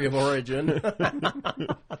country of origin.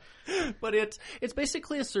 But it's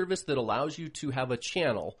basically a service that allows you to have a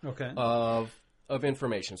channel of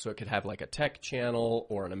information. So it could have like a tech channel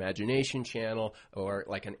or an imagination channel or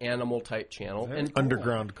like an animal type channel. And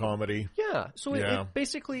underground comedy. Yeah. So it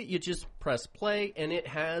basically you just press play and it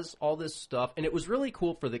has all this stuff. And it was really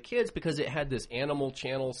cool for the kids because it had this animal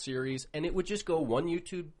channel series and it would just go one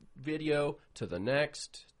YouTube video to the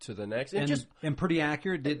next, and pretty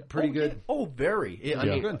accurate. Did pretty good. Yeah. Oh, very. I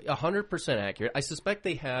mean, 100% accurate. I suspect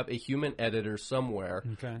they have a human editor somewhere.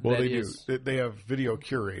 Okay. Well, they do. They have video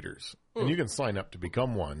curators, and you can sign up to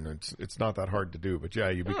become one. It's not that hard to do, but yeah,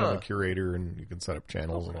 you become a curator, and you can set up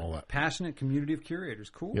channels and all that. Passionate community of curators.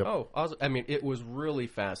 Cool. Yep. Oh, I mean, it was really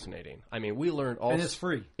fascinating. I mean, we learned all. And it's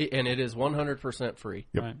free. And it is 100% free.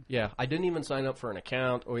 Yep. Right. Yeah, I didn't even sign up for an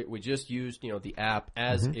account. We just used the app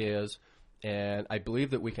as is. And I believe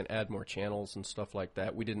that we can add more channels and stuff like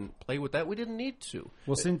that. We didn't play with that. We didn't need to.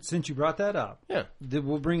 Well, since you brought that up, yeah,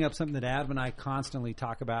 we'll bring up something that Adam and I constantly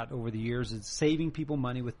talk about over the years is saving people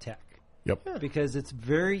money with tech. Yep. Yeah. Because it's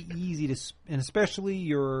very easy to, and especially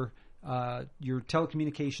your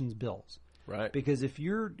telecommunications bills. Right. Because if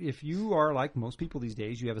you are like most people these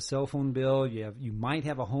days, you have a cell phone bill, you might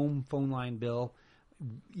have a home phone line bill,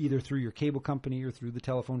 either through your cable company or through the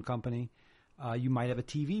telephone company. You might have a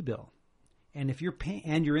TV bill. And if you're paying,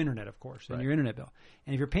 and your internet, of course, and your internet bill.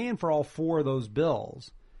 And if you're paying for all four of those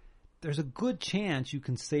bills, there's a good chance you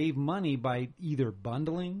can save money by either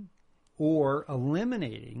bundling or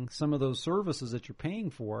eliminating some of those services that you're paying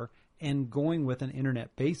for and going with an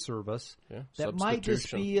internet-based service that might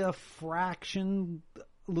just be a fraction, a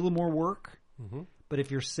little more work. Mm-hmm. But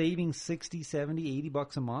if you're saving $60, $70,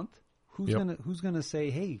 $80 a month, who's gonna say,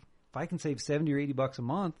 hey, if I can save $70 or $80 a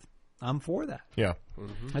month, I'm for that. Yeah.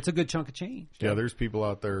 Mm-hmm. That's a good chunk of change. Yeah, there's people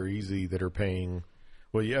out there that are paying.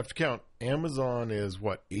 Well, you have to count. Amazon is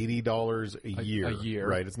 $80 a year. A year.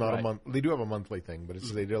 Right. It's not a month. They do have a monthly thing, but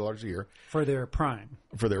it's $80 a year. For their Prime.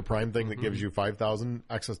 For their Prime thing that gives you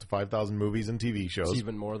access to 5,000 movies and TV shows. It's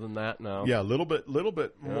even more than that now. Yeah, a little bit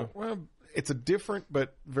more. Well, it's a different,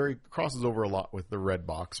 but very crosses over a lot with the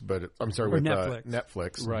Redbox. But with Netflix.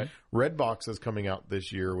 Netflix. Right. Redbox is coming out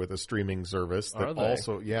this year with a streaming service that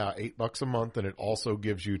also, $8 a month, and it also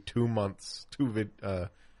gives you 2 months, two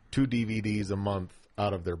DVDs a month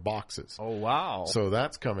out of their boxes. Oh wow! So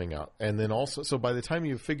that's coming out, and then also, so by the time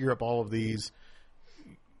you figure up all of these,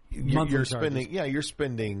 you're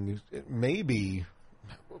spending maybe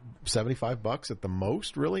 $75 at the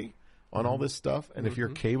most, really. On all this stuff, and if you're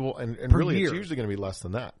cable, and really year. It's usually going to be less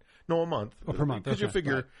than that. No, a month. Oh, per month. Because you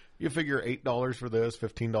figure $8 for this,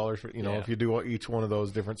 $15 for, if you do each one of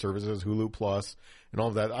those different services, Hulu Plus and all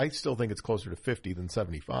of that, I still think it's closer to 50 than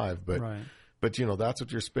 75, but that's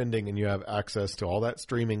what you're spending, and you have access to all that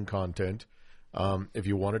streaming content. If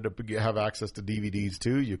you wanted to have access to DVDs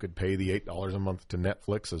too, you could pay the $8 a month to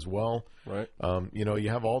Netflix as well. Right. You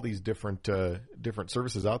have all these different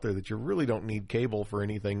services out there that you really don't need cable for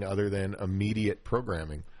anything other than immediate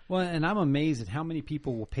programming. Well, and I'm amazed at how many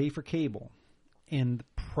people will pay for cable, and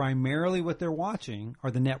primarily what they're watching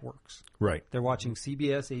are the networks. Right. They're watching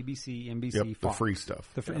CBS, ABC, NBC, Fox. The free stuff.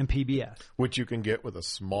 And PBS. Which you can get with a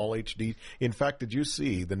small HD. In fact, did you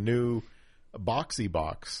see the new Boxy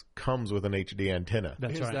Box comes with an HD antenna?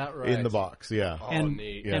 That's right. Is that right? In the box, yeah. Oh,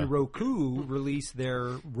 neat. And Roku released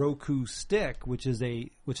their Roku Stick, which is a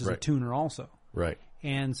tuner also. Right.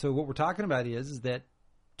 And so what we're talking about is that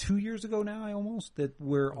 2 years ago now,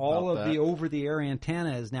 where all of the over-the-air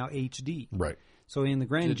antenna is now HD. Right. So in the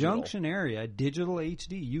Grand Junction area, digital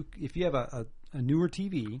HD, if you have a newer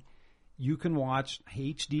TV, you can watch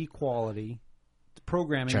HD quality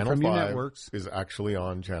programming Channel from 5 your networks. Is actually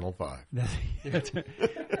on Channel 5. That's right.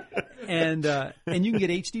 And you can get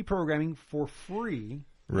HD programming for free.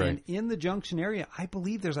 Right. And in the Junction area, I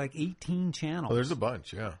believe there's like 18 channels. Oh, there's a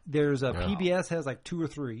bunch, yeah. There's PBS has like 2 or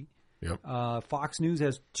 3. Yep. Fox News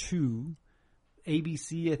has 2.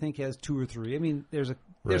 ABC, I think, has 2 or 3. I mean, there's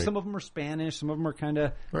some of them are Spanish, some of them are kind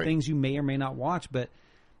of things you may or may not watch. But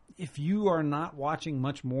if you are not watching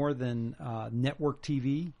much more than network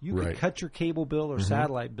TV, you could cut your cable bill or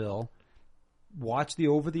satellite bill, watch the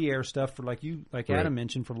over-the-air stuff for like Adam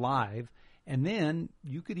mentioned, for live, and then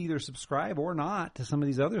you could either subscribe or not to some of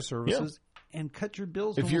these other services and cut your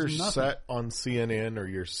bills. If you're nothing. set on CNN or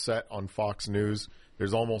you're set on Fox News,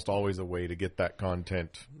 there's almost always a way to get that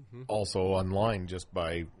content also online just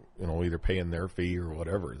by either paying their fee or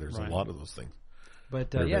whatever. There's a lot of those things.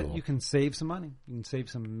 But, you can save some money. You can save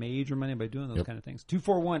some major money by doing those kind of things.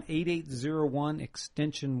 241-8801,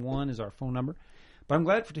 extension 1 is our phone number. But I'm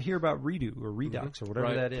glad to hear about Redo or Redux or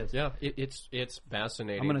whatever that is. Yeah, it's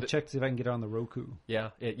fascinating. I'm going to check to see if I can get it on the Roku. Yeah,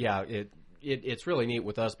 it's really neat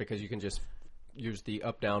with us because you can just use the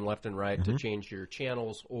up, down, left, and right to change your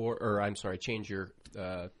channels, change your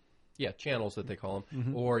channels that they call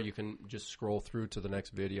them, or you can just scroll through to the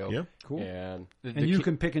next video. Yeah, cool. And you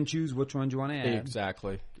can pick and choose which ones you want to add.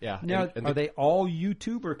 Exactly. Yeah. Now, are they all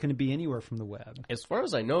YouTube, or can it be anywhere from the web? As far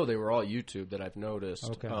as I know, they were all YouTube that I've noticed.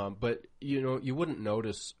 Okay. But you wouldn't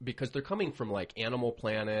notice because they're coming from like Animal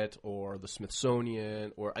Planet or the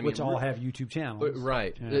Smithsonian, which all have YouTube channels,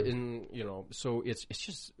 right? Yeah. And so it's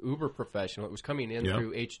just uber professional. It was coming in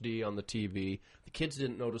through HD on the TV. The kids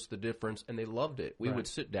didn't notice the difference, and they loved it. We would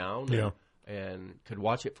sit down and could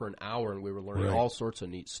watch it for an hour, and we were learning all sorts of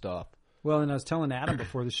neat stuff. Well, and I was telling Adam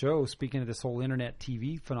before the show, speaking of this whole internet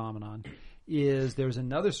TV phenomenon, there's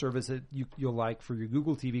another service that you'll like for your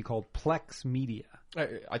Google TV called Plex Media.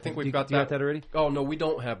 I think we've got that. You got that already? Oh, no, we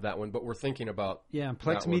don't have that one, but we're thinking about and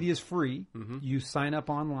Plex Media is free. You sign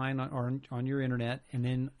up online or on your internet, and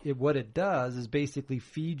then what it does is basically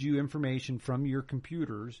feed you information from your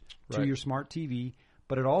computers to your smart TV,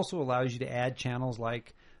 but it also allows you to add channels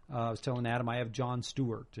like I was telling Adam, I have Jon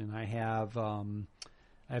Stewart, and I have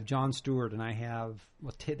Jon Stewart, and I have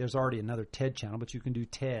there's already another TED channel, but you can do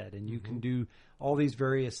TED, and you can do all these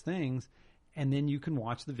various things, and then you can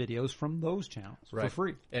watch the videos from those channels for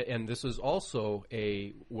free. And this is also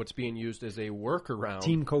what's being used as a workaround.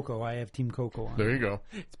 Team Coco, I have Team Coco on. There you go.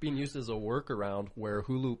 It's being used as a workaround where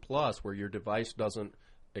Hulu Plus, where your device doesn't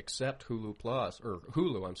accept Hulu Plus or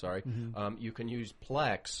Hulu, I'm sorry, you can use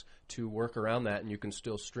Plex to work around that, and you can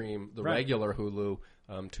still stream the regular Hulu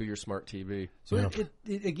to your smart TV. So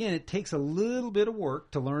it takes a little bit of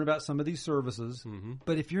work to learn about some of these services,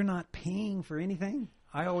 but if you're not paying for anything,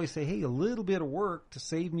 I always say, hey, a little bit of work to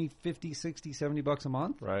save me $50, $60, $70 a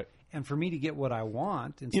month. Right. And for me to get what I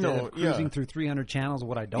want instead of cruising through 300 channels of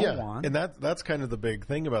what I don't want. And that's kind of the big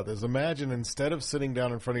thing about this. Imagine instead of sitting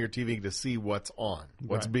down in front of your TV to see what's on,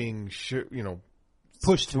 what's being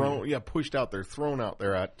pushed out there, thrown out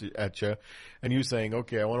there at you, and you saying,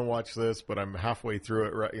 okay, I want to watch this, but I'm halfway through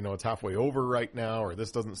it. Right, it's halfway over right now, or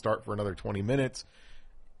this doesn't start for another 20 minutes.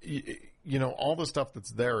 All the stuff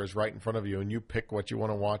that's there is right in front of you, and you pick what you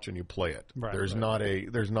want to watch and you play it. Right, there's not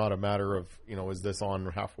a matter of is this on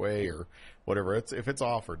halfway or whatever. If it's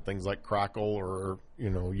offered, things like Crackle or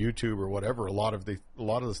YouTube or whatever. A lot of the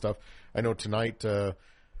stuff I know tonight.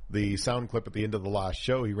 The sound clip at the end of the last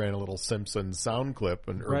show, he ran a little Simpsons sound clip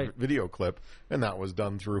or video clip, and that was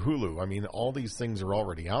done through Hulu. I mean, all these things are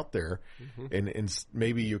already out there, and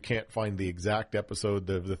maybe you can't find the exact episode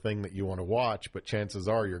of the thing that you want to watch, but chances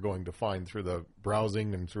are you're going to find through the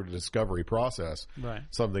browsing and through the discovery process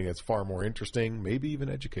something that's far more interesting, maybe even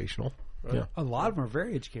educational. Right. Yeah. A lot of them are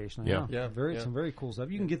very educational. Some very cool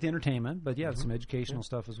stuff. You can get the entertainment, but some educational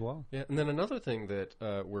stuff as well. Yeah, and then another thing that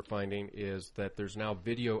we're finding is that there's now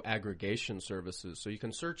video aggregation services. So you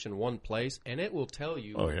can search in one place, and it will tell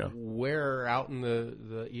you where out in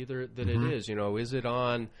the either that it is. Is it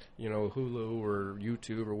on Hulu or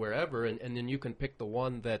YouTube or wherever, and then you can pick the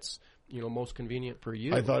one that's most convenient for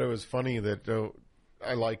you. I thought it was funny that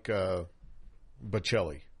I like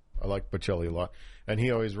Bocelli. I like Bocelli a lot. And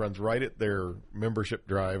he always runs right at their membership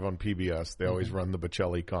drive on PBS. They always run the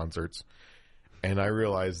Bocelli concerts. And I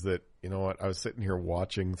realized that, I was sitting here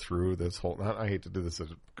watching through this whole, I hate to do this at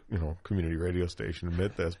a, community radio station,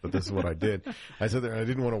 admit this, but this is what I did. I sat there and I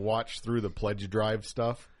didn't want to watch through the pledge drive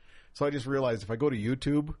stuff. So I just realized if I go to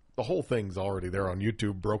YouTube, the whole thing's already there on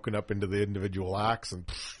YouTube, broken up into the individual acts, and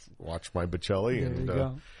watch my Bocelli.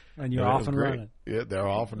 And you're off and running. Yeah, they're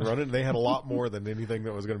off and running. They had a lot more than anything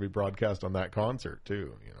that was going to be broadcast on that concert,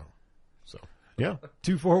 too, So, yeah.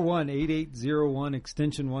 241-8801,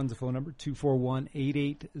 extension 1's the phone number,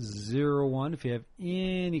 241-8801. If you have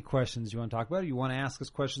any questions you want to talk about, or you want to ask us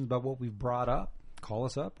questions about what we've brought up, call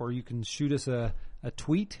us up, or you can shoot us a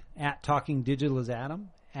tweet at Talking Digital is Adam,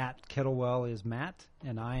 at Kettlewell is Matt,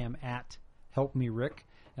 and I am at Help Me Rick.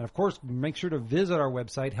 And, of course, make sure to visit our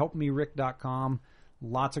website, helpmerick.com.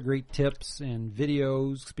 Lots of great tips and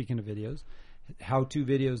videos. Speaking of videos, how-to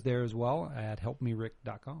videos there as well at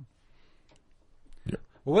helpmerick.com. Yeah.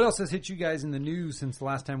 Well, what else has hit you guys in the news since the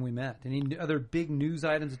last time we met? Any other big news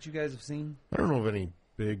items that you guys have seen? I don't know of any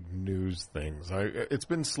big news things. It's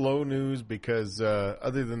been slow news because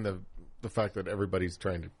other than the fact that everybody's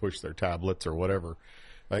trying to push their tablets or whatever,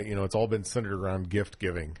 it's all been centered around gift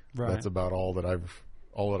giving. Right. That's about all that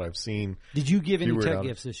I've seen. Did you give any tech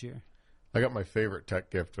gifts this year? I got my favorite tech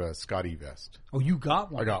gift, Scotty vest. Oh, you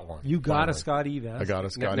got one? I got one. You got a Scotty vest? I got a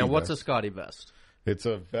Scotty vest. Now, what's a Scotty vest? It's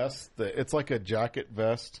a vest. It's like a jacket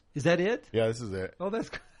vest. Is that it? Yeah, this is it. Oh, that's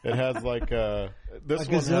It has like this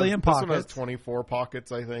gazillion This one has pockets. 24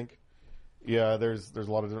 pockets, I think. Yeah, there's a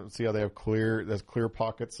lot of different. See how they have there's clear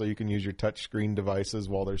pockets, so you can use your touch screen devices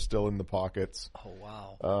while they're still in the pockets. Oh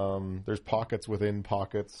wow. There's pockets within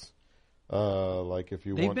pockets. Like if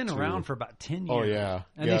you They've want been to, around for about 10 years. Oh yeah,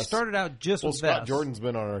 And they started out just with Scott vests Jordan's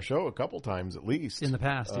been on our show a couple times at least in the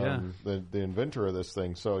past. Yeah, the inventor of this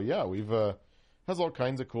thing. So yeah, we've has all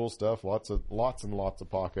kinds of cool stuff. Lots and lots of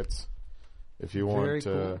pockets. If you want Very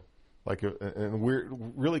cool. like and weird,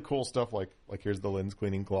 really cool stuff. Like here's the lens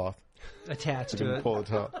cleaning cloth attached you to can it. pull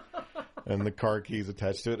it up, and the car keys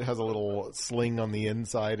attached to it. It has a little sling on the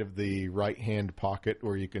inside of the right hand pocket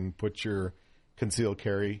where you can put your concealed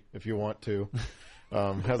carry if you want to.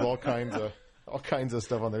 Has all kinds of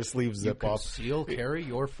stuff on there. Sleeves zip off. Conceal carry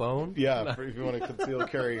your phone? Yeah, if you want to conceal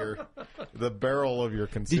carry the barrel of your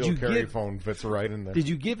concealed carry phone fits right in there. Did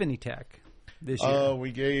you give any tech this year?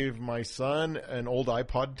 We gave my son an old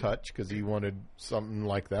iPod Touch because he wanted something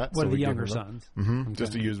like that. One of the we gave younger him that. sons. Mm-hmm. Okay.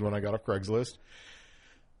 Just to use when I got off Craigslist.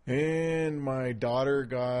 And my daughter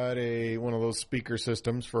got one of those speaker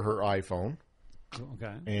systems for her iPhone.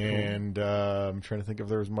 Okay. And I'm trying to think if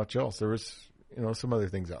there was much else. There was, some other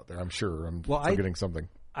things out there. I'm sure I'm forgetting something.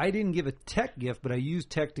 I didn't give a tech gift, but I used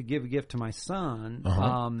tech to give a gift to my son.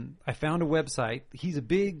 I found a website. He's a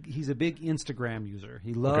big Instagram user.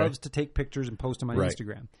 He loves to take pictures and post them on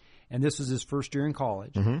Instagram. And this was his first year in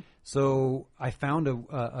college. Mm-hmm. So I found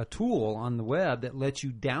a tool on the web that lets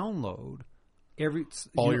you download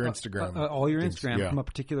all your Instagram from a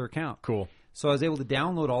particular account. Cool. So I was able to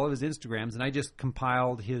download all of his Instagrams, and I just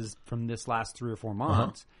compiled his from this last 3 or 4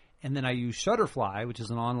 months. And then I used Shutterfly, which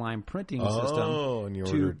is an online printing system,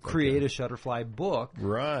 to create a Shutterfly book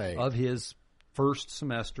of his first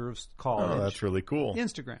semester of college. Oh, that's really cool.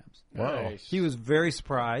 Instagrams. Wow. Nice. He was very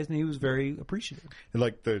surprised, and he was very appreciative.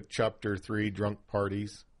 Like the Chapter 3 drunk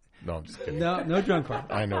parties. No, I'm just kidding. No drunk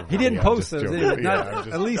party. I know. He didn't post those. I'm Not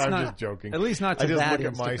just joking. At least not to I just that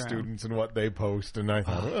look at my Instagram. students and what they post, and I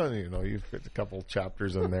thought, you've got a couple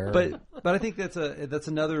chapters in there. But I think that's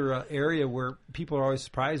another area where people are always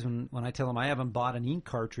surprised when I tell them I haven't bought an ink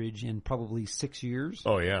cartridge in probably 6 years.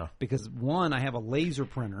 Oh yeah. Because one, I have a laser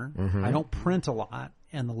printer. Mm-hmm. I don't print a lot,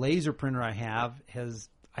 and the laser printer I have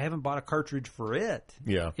I haven't bought a cartridge for it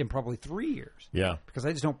in probably 3 years. Yeah. Because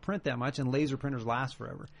I just don't print that much, and laser printers last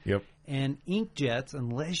forever. Yep. And inkjets,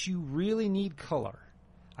 unless you really need color,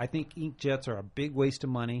 I think inkjets are a big waste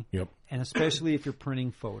of money. Yep. And especially if you're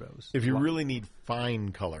printing photos. If you really need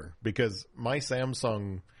fine color, because I have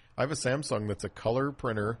a Samsung that's a color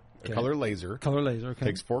printer, a color laser. Color laser, okay.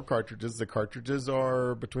 Takes 4 cartridges. The cartridges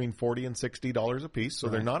are between $40 and $60 a piece, so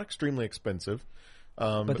they're not extremely expensive.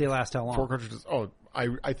 But they last how long? 4 cartridges. Oh,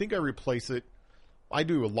 I think I replace it. I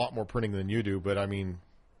do a lot more printing than you do, but I mean,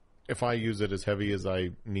 if I use it as heavy as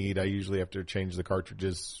I need, I usually have to change the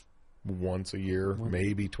cartridges once a year,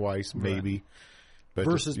 maybe twice, maybe. But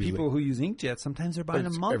versus people who use inkjets, sometimes they're buying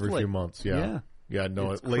them monthly. Every few months, yeah.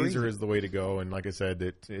 No, laser crazy. is the way to go, and like I said,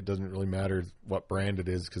 it doesn't really matter what brand it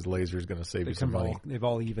is because laser is going to save you some money. They've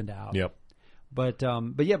all evened out. Yep. But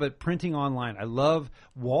printing online, I love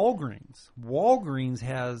Walgreens. Walgreens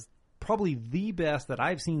has probably the best that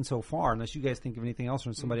I've seen so far, unless you guys think of anything else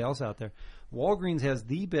or somebody else out there. Walgreens has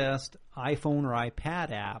the best iPhone or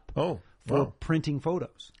iPad app for printing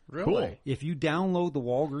photos. Really? Cool. If you download the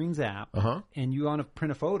Walgreens app and you want to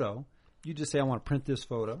print a photo, you just say, I want to print this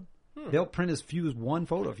photo. They'll print as few as one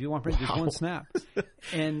photo if you want to print just one snap.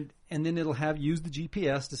 And then it'll use the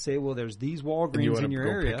GPS to say, well, there's these Walgreens in your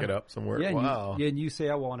area. Pick it up somewhere. Yeah, wow. And you say,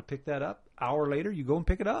 I want to pick that up. Hour later, you go and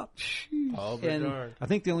pick it up. I'll be darned. I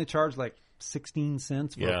think they only charge like 16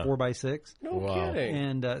 cents for a 4x6. No kidding.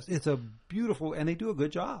 And it's a beautiful, and they do a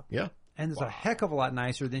good job. Yeah. And it's a heck of a lot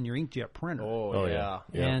nicer than your inkjet printer. Oh yeah.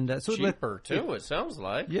 And so cheaper too, it sounds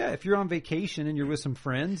like. Yeah, if you're on vacation and you're with some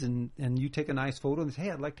friends and you take a nice photo and say,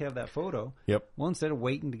 hey, I'd like to have that photo. Yep. Well, instead of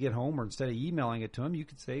waiting to get home or instead of emailing it to them, you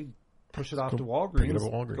could say, push it off to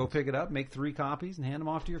Walgreens, go pick it up, make 3 copies, and hand them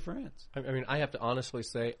off to your friends. I mean, I have to honestly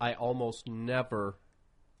say, I almost never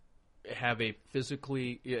have a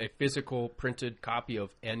physical printed copy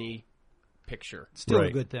of any picture. Still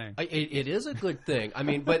a good thing. It is a good thing. I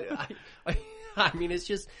mean, but I mean, it's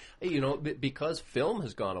just, because film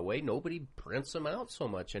has gone away, nobody prints them out so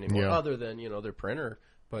much anymore, other than, their printer.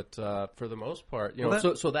 But for the most part,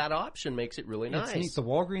 so that option makes it really nice. Neat. The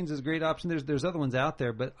Walgreens is a great option. There's other ones out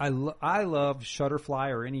there, but I love Shutterfly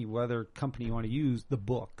or any other company you want to use, the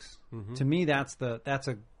books. Mm-hmm. To me, that's the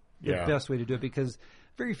best way to do it because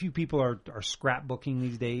very few people are scrapbooking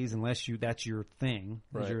these days unless that's your thing,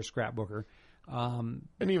 you're a scrapbooker. And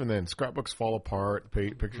even then, scrapbooks fall apart,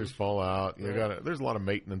 pictures fall out. There's a lot of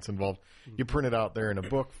maintenance involved. You print it out there in a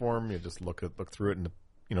book form. You just look through it, and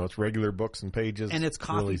it's regular books and pages. And it's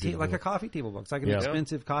like a coffee table book. It's like an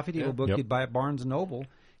expensive coffee table book you'd buy at Barnes & Noble.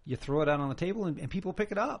 You throw it out on the table, and people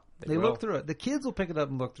pick it up. They look through it. The kids will pick it up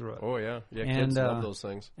and look through it. Oh, yeah. Kids love those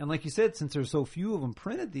things. And like you said, since there's so few of them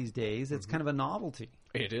printed these days, it's kind of a novelty.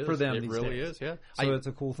 It is. For them it these really days. is, yeah. So it's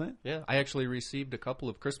a cool thing. Yeah. I actually received a couple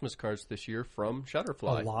of Christmas cards this year from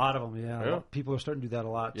Shutterfly. A lot of them, yeah. People are starting to do that a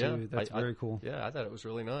lot, too. That's very cool. Yeah, I thought it was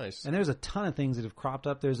really nice. And there's a ton of things that have cropped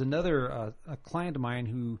up. There's another a client of mine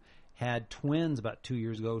who had twins about 2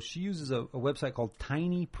 years ago. She uses a website called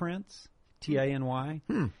Tiny Prints, Tiny.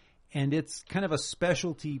 And it's kind of a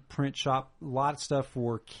specialty print shop, a lot of stuff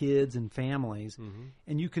for kids and families.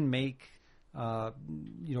 And you can make,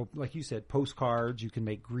 like you said, postcards. You can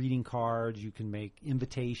make greeting cards. You can make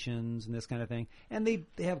invitations and this kind of thing. And they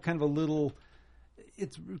have kind of a little,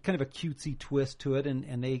 it's kind of a cutesy twist to it.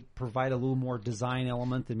 And they provide a little more design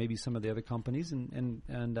element than maybe some of the other companies. And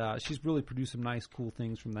she's really produced some nice, cool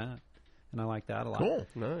things from that. And I like that a lot. Cool.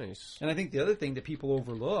 Nice. And I think the other thing that people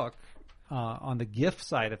overlook on the gift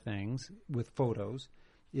side of things with photos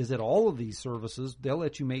is that all of these services, they'll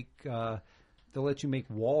let you make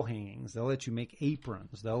wall hangings, they'll let you make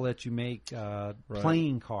aprons, they'll let you make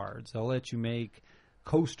playing cards, they'll let you make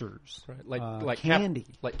coasters, like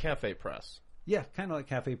candy, like Cafe Press. Yeah, kind of like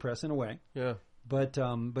Cafe Press in a way. Yeah, but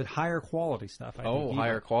higher quality stuff. I think,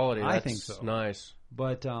 higher quality. I think so. Nice.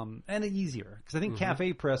 But and easier because I think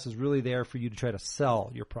Cafe Press is really there for you to try to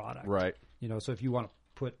sell your product. Right. So if you want to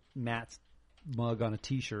put Matt's mug on a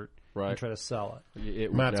T-shirt and try to sell it.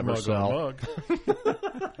 It would never sell.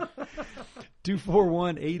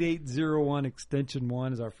 241-8801 extension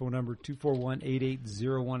 1 is our phone number.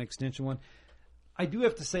 241-8801 extension 1. I do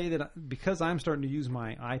have to say that because I'm starting to use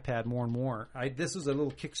my iPad more and more, this is a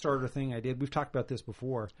little Kickstarter thing I did. We've talked about this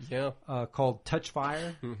before. Yeah. Called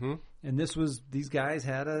Touchfire. And these guys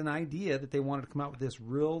had an idea that they wanted to come out with this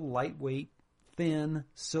real lightweight, thin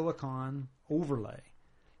silicone overlay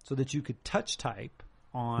so that you could touch type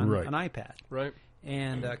on an iPad. Right.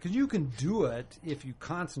 And because you can do it if you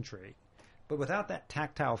concentrate, but without that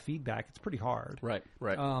tactile feedback, it's pretty hard. Right.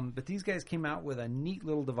 But these guys came out with a neat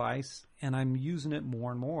little device, and I'm using it more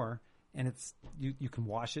and more. And it's you can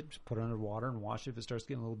wash it, just put it under water and wash it if it starts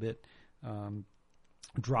getting a little bit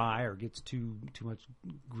dry or gets too much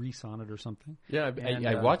grease on it or something. Yeah,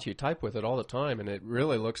 I watch you type with it all the time, and it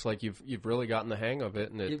really looks like you've really gotten the hang of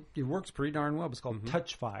it. And it works pretty darn well. It's called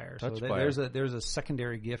Touchfire. Touchfire. So there's a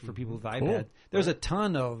secondary gift for people with iPad. Cool. There's a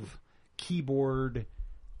ton of keyboard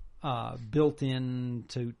built in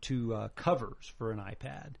to covers for an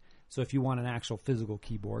iPad. So if you want an actual physical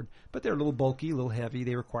keyboard, but they're a little bulky, a little heavy,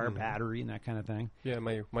 they require battery and that kind of thing. Yeah,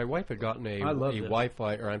 my wife had gotten a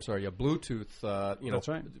Wi-Fi, or I'm sorry, a Bluetooth. That's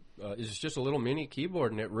right. It's just a little mini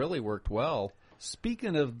keyboard, and it really worked well.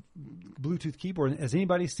 Speaking of Bluetooth keyboard, has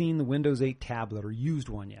anybody seen the Windows 8 tablet or used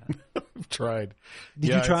one yet? I've tried.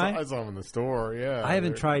 Did you try? I saw them in the store. Yeah, I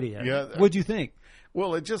haven't tried it yet. Yeah, what'd you think?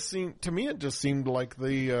 Well, it just seemed like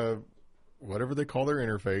the whatever they call their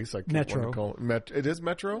interface. I can't Metro. Call it. It is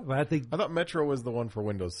Metro? Well, I thought Metro was the one for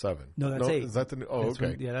Windows 7. No, that's 8. Is that the new? Oh,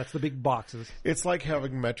 okay. That's the big boxes. It's like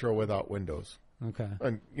having Metro without Windows. Okay.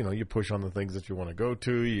 And, you push on the things that you want to go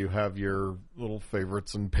to. You have your little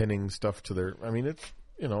favorites and pinning stuff to their... I mean, it's,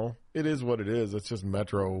 it is what it is. It's just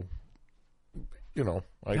Metro,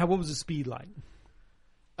 what was the speed like?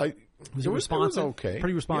 Was it responsive? It was okay.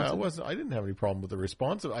 Pretty responsive? Yeah, I didn't have any problem with the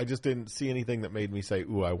responsive. I just didn't see anything that made me say,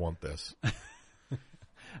 ooh, I want this.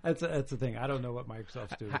 That's the thing. I don't know what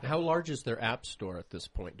Microsoft's doing. How large is their app store at this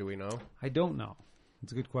point? Do we know? I don't know.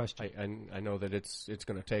 It's a good question. I know that it's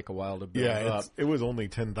going to take a while to build up. It was only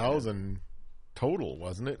 10,000 total,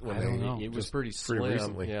 wasn't it? I don't know. It was pretty slim. Pretty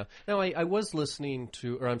recently. Yeah. Now, I was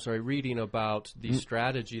reading about the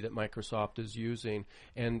strategy that Microsoft is using,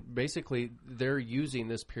 and basically they're using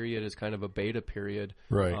this period as kind of a beta period,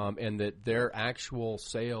 right? And that their actual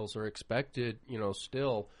sales are expected,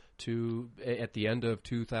 still to at the end of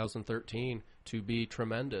 2013 to be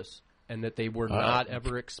tremendous. And that they were not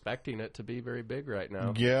ever expecting it to be very big right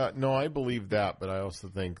now. Yeah, no, I believe that, but I also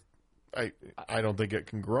think I don't think it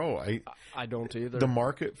can grow. I don't either. The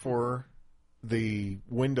market for the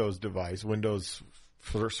Windows device, Windows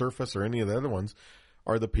Surface or any of the other ones,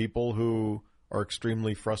 are the people who are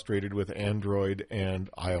extremely frustrated with Android and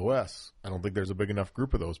iOS. I don't think there's a big enough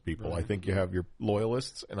group of those people. Right. I think you have your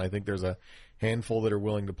loyalists, and I think there's a handful that are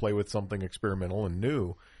willing to play with something experimental and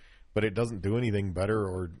new, but it doesn't do anything better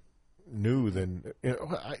or new than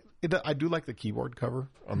I do like the keyboard cover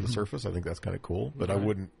on the Surface. I think that's kind of cool, but I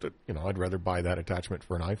wouldn't. I'd rather buy that attachment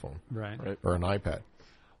for an iPhone, right, or an iPad.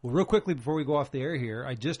 Well, real quickly before we go off the air here,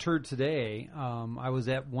 I just heard today. I was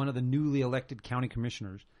at one of the newly elected county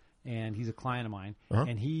commissioners, and he's a client of mine,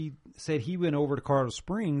 and he said he went over to Colorado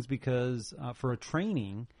Springs because for a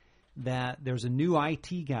training that there's a new IT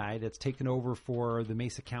guy that's taken over for the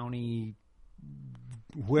Mesa County.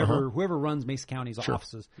 Whoever runs Mesa County's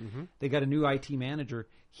offices, they got a new IT manager.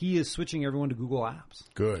 He is switching everyone to Google Apps.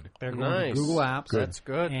 Good. They're going to Google Apps. Good. That's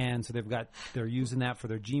good. And so they're using that for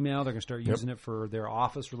their Gmail. They're going to start using it for their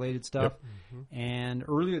office related stuff. And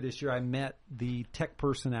earlier this year, I met the tech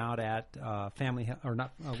person out at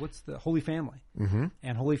Holy Family.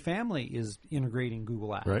 And Holy Family is integrating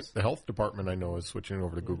Google Apps. Right. The health department I know is switching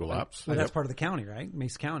over to Google Apps. Well, that's part of the county, right?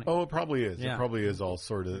 Mesa County. Oh, it probably is. Yeah. It probably is all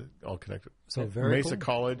connected. So very Mesa cool.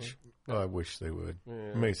 College. I wish they would.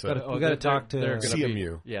 Yeah. Mesa. We got to talk to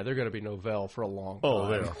CMU. They're going to be Novell for a long time. Oh,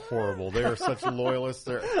 they're horrible. They are such loyalists.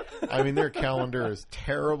 Their calendar is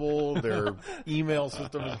terrible. Their email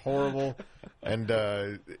system is horrible, and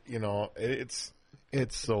it's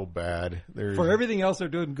so bad. For everything else they're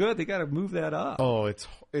doing good, they got to move that up. Oh, it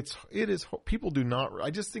is. People do not. I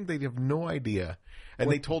just think they have no idea.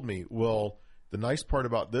 And they told me, well, the nice part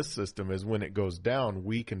about this system is when it goes down,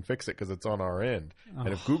 we can fix it because it's on our end. And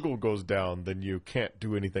if Google goes down, then you can't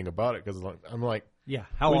do anything about it because I'm like, yeah.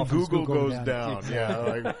 How when often Google goes down?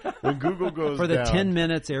 yeah, when Google goes for the down, 10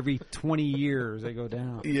 minutes every 20 years they go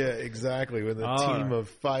down. Yeah, exactly. With a team of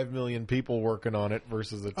 5 million people working on it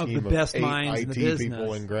versus a team the best of 8 minds in the IT business.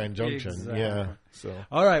 people in Grand Junction. Exactly. Yeah. So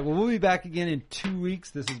all right. Well, we'll be back again in 2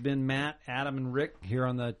 weeks. This has been Matt, Adam, and Rick here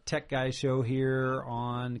on the Tech Guys Show here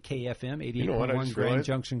on KFM 88.1 Grand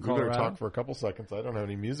Junction, Colorado. We better talk for a couple seconds. I don't have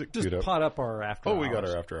any music Just queued up. pot up our after hours. We got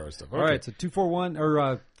our after hours stuff. Okay. All right. So 241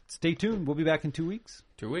 or stay tuned. We'll be back in 2 weeks.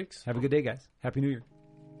 2 weeks. Have a good day, guys. Happy New Year.